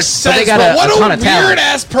 Danny that makes Burch, sense, but they got but what a ton of talent.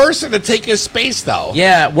 weird-ass person to take his space, though.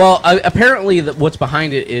 Yeah, well, apparently what's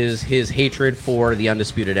behind it is his hatred for the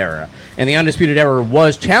Undisputed Era. And the Undisputed Era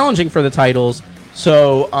was challenging for the titles,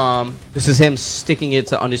 so this is him sticking it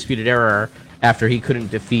to Undisputed Era after he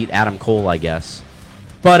couldn't defeat Adam Cole, I guess.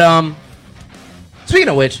 But, speaking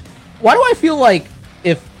of which, why do I feel like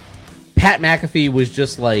if Pat McAfee was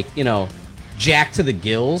just, like, you know, jacked to the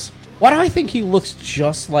gills, why do I think he looks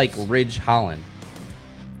just like Ridge Holland?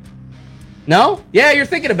 No? Yeah, you're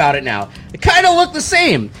thinking about it now. It kind of looked the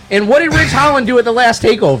same. And what did Ridge Holland do at the last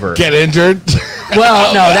TakeOver? Get injured?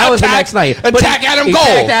 Well, no, that was the next night. Attack Adam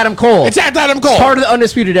Cole. Attacked Adam Cole. Part of the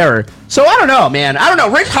Undisputed Era. So I don't know, man. I don't know.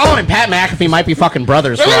 Ridge Holland and Pat McAfee might be fucking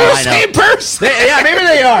brothers. Maybe they're the same person. Yeah, maybe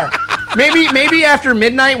they are. Maybe after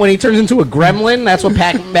midnight when he turns into a gremlin, that's what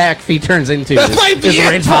Pat McAfee turns into. That might be is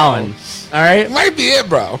Ridge Holland. All right? Might be it,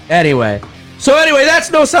 bro. Anyway,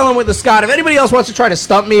 that's No Selling with the Scott. If anybody else wants to try to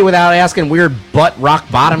stump me without asking weird butt rock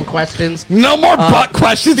bottom questions, no more butt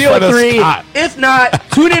questions. Feel for free. Scott. If not,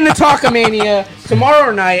 tune in to Talkamania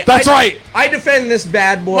tomorrow night. That's right. I defend this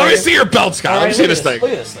bad boy. Let me see your belt, Scott. Let me see this thing.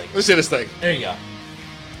 Look at this thing. Let me see this thing. There you go.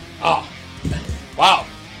 Oh, wow.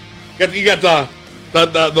 You got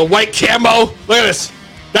the white camo. Look at this.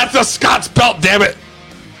 That's the Scott's belt. Damn it.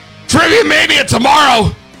 Trivia Mania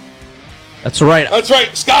tomorrow. That's right. That's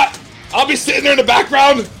right, Scott. I'll be sitting there in the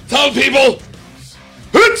background telling people,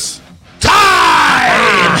 it's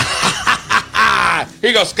time! Here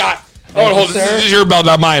you go, Scott. I want to hold this. This is your belt,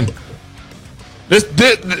 not mine. This,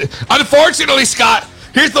 unfortunately, Scott,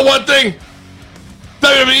 here's the one thing.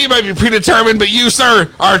 WWE might be predetermined, but you, sir,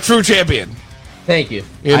 are a true champion. Thank you.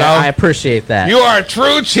 You know? I appreciate that. You are a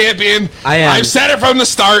true champion. I am. I've said it from the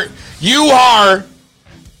start. You are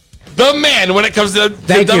the man when it comes to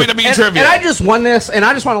WWE trivia. And I just won this, and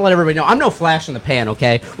I just want to let everybody know, I'm no flash in the pan,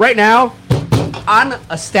 okay? Right now, I'm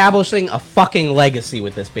establishing a fucking legacy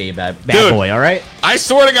with this bad boy, all right? I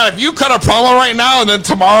swear to God, if you cut a promo right now and then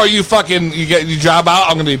tomorrow you job out,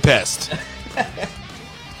 I'm going to be pissed.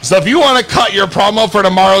 So if you want to cut your promo for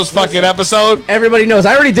tomorrow's fucking episode. Everybody knows.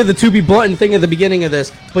 I already did the To Be Blunt thing at the beginning of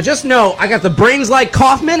this. But just know, I got the brains like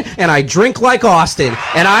Kaufman, and I drink like Austin.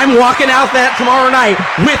 And I'm walking out that tomorrow night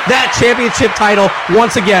with that championship title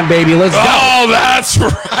once again, baby. Let's go. Oh, that's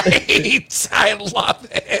right. I love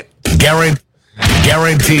it.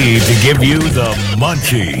 Guaranteed to give you the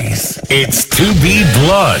munchies. It's To Be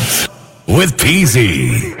Blunt with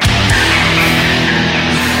PZ.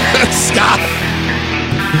 Scott.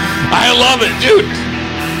 I love it, dude.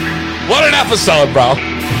 What an episode, bro.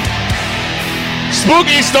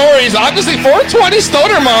 Spooky stories. Obviously, 420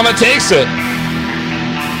 Stoner Mama takes it.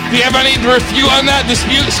 Do you have any review on that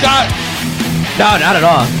dispute, Scott? No, not at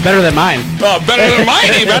all. Better than mine. Oh, better than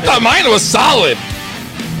mine even. I thought mine was solid.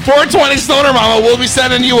 420 Stoner Mama, we'll be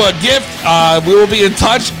sending you a gift. We will be in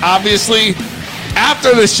touch, obviously,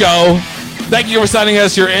 after the show. Thank you for sending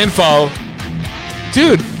us your info.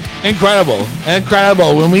 Dude. Incredible.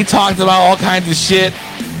 When we talked about all kinds of shit,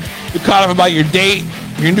 we caught up about your date,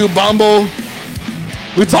 your new Bumble.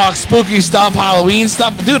 We talk spooky stuff, Halloween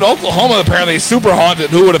stuff. Dude, Oklahoma apparently is super haunted.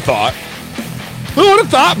 Who would have thought? Who would have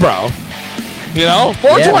thought, bro? You know?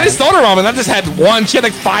 420 Stoner Mom, and that just had one. She had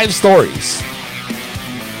like 5 stories.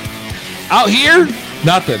 Out here,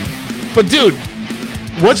 nothing. But dude,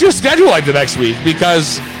 what's your schedule like the next week?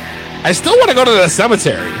 Because I still want to go to the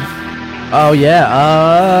cemetery. Oh,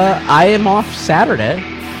 yeah. I am off Saturday.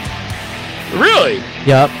 Really?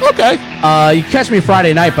 Yep. Okay. You catch me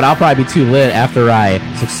Friday night, but I'll probably be too lit after I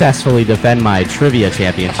successfully defend my trivia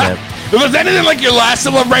championship. If it's anything like your last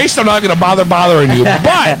celebration, I'm not going to bother bothering you.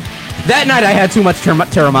 But that night I had too much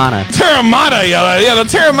Terramana. Terramana, yeah, the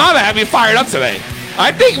Terramana had me fired up today.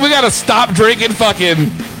 I think we got to stop drinking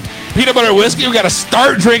fucking peanut butter whiskey. We got to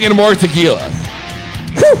start drinking more tequila.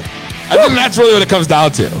 I think that's really what it comes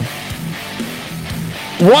down to.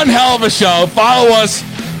 One hell of a show. Follow us.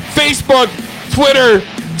 Facebook, Twitter,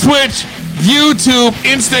 Twitch, YouTube,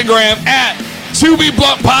 Instagram at 2B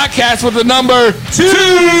Blunt Podcast with the number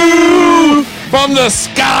 2 from the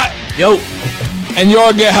Scott. Yo. And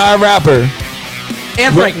your Get High rapper.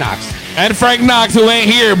 And Frank Knox. And Frank Knox, who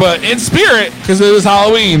ain't here, but in spirit, because it was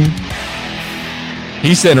Halloween.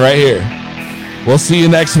 He's sitting right here. We'll see you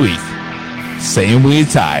next week. Same weed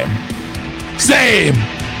time. Same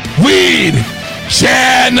weed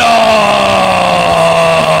channel.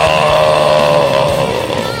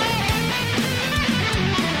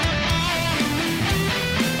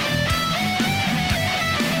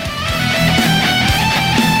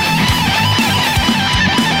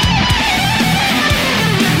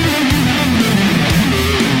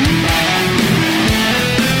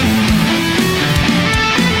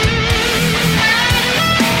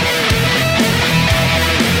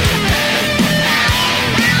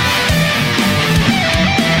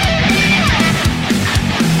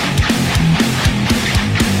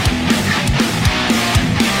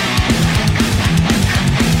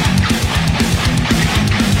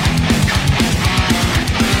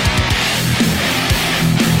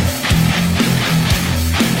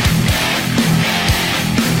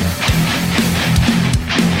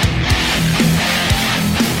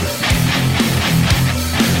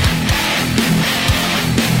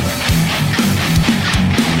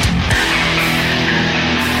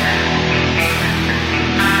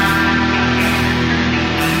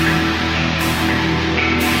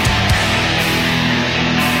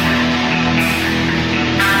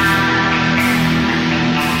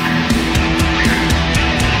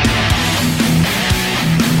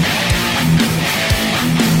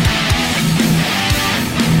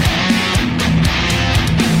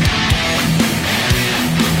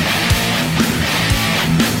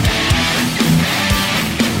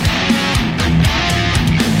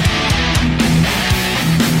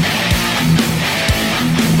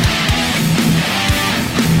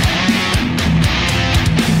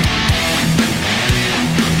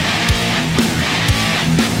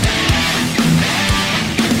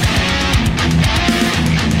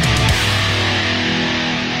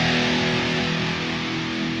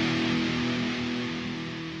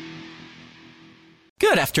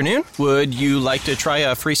 Good afternoon. Would you like to try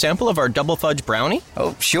a free sample of our double fudge brownie?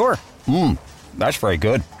 Oh, sure. That's very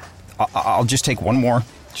good. I'll just take one more,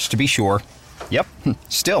 just to be sure. Yep,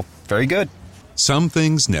 still very good. Some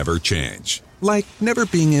things never change, like never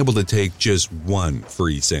being able to take just one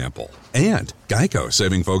free sample. And Geico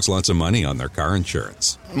saving folks lots of money on their car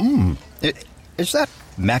insurance. Is that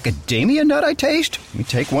macadamia nut I taste? Let me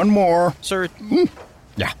take one more. Sir?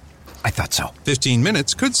 Yeah, I thought so. 15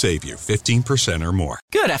 minutes could save you 15% or more.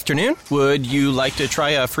 Good afternoon. Would you like to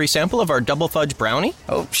try a free sample of our double fudge brownie?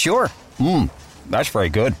 Oh, sure. That's very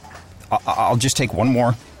good. I'll just take one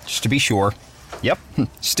more, just to be sure. Yep,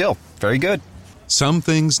 still very good. Some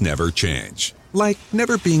things never change, like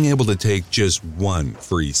never being able to take just one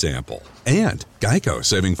free sample. And Geico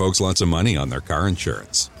saving folks lots of money on their car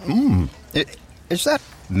insurance. Is that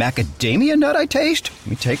macadamia nut I taste? Let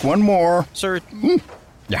me take one more. Sir?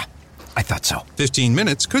 Yeah, I thought so. 15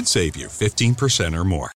 minutes could save you 15% or more.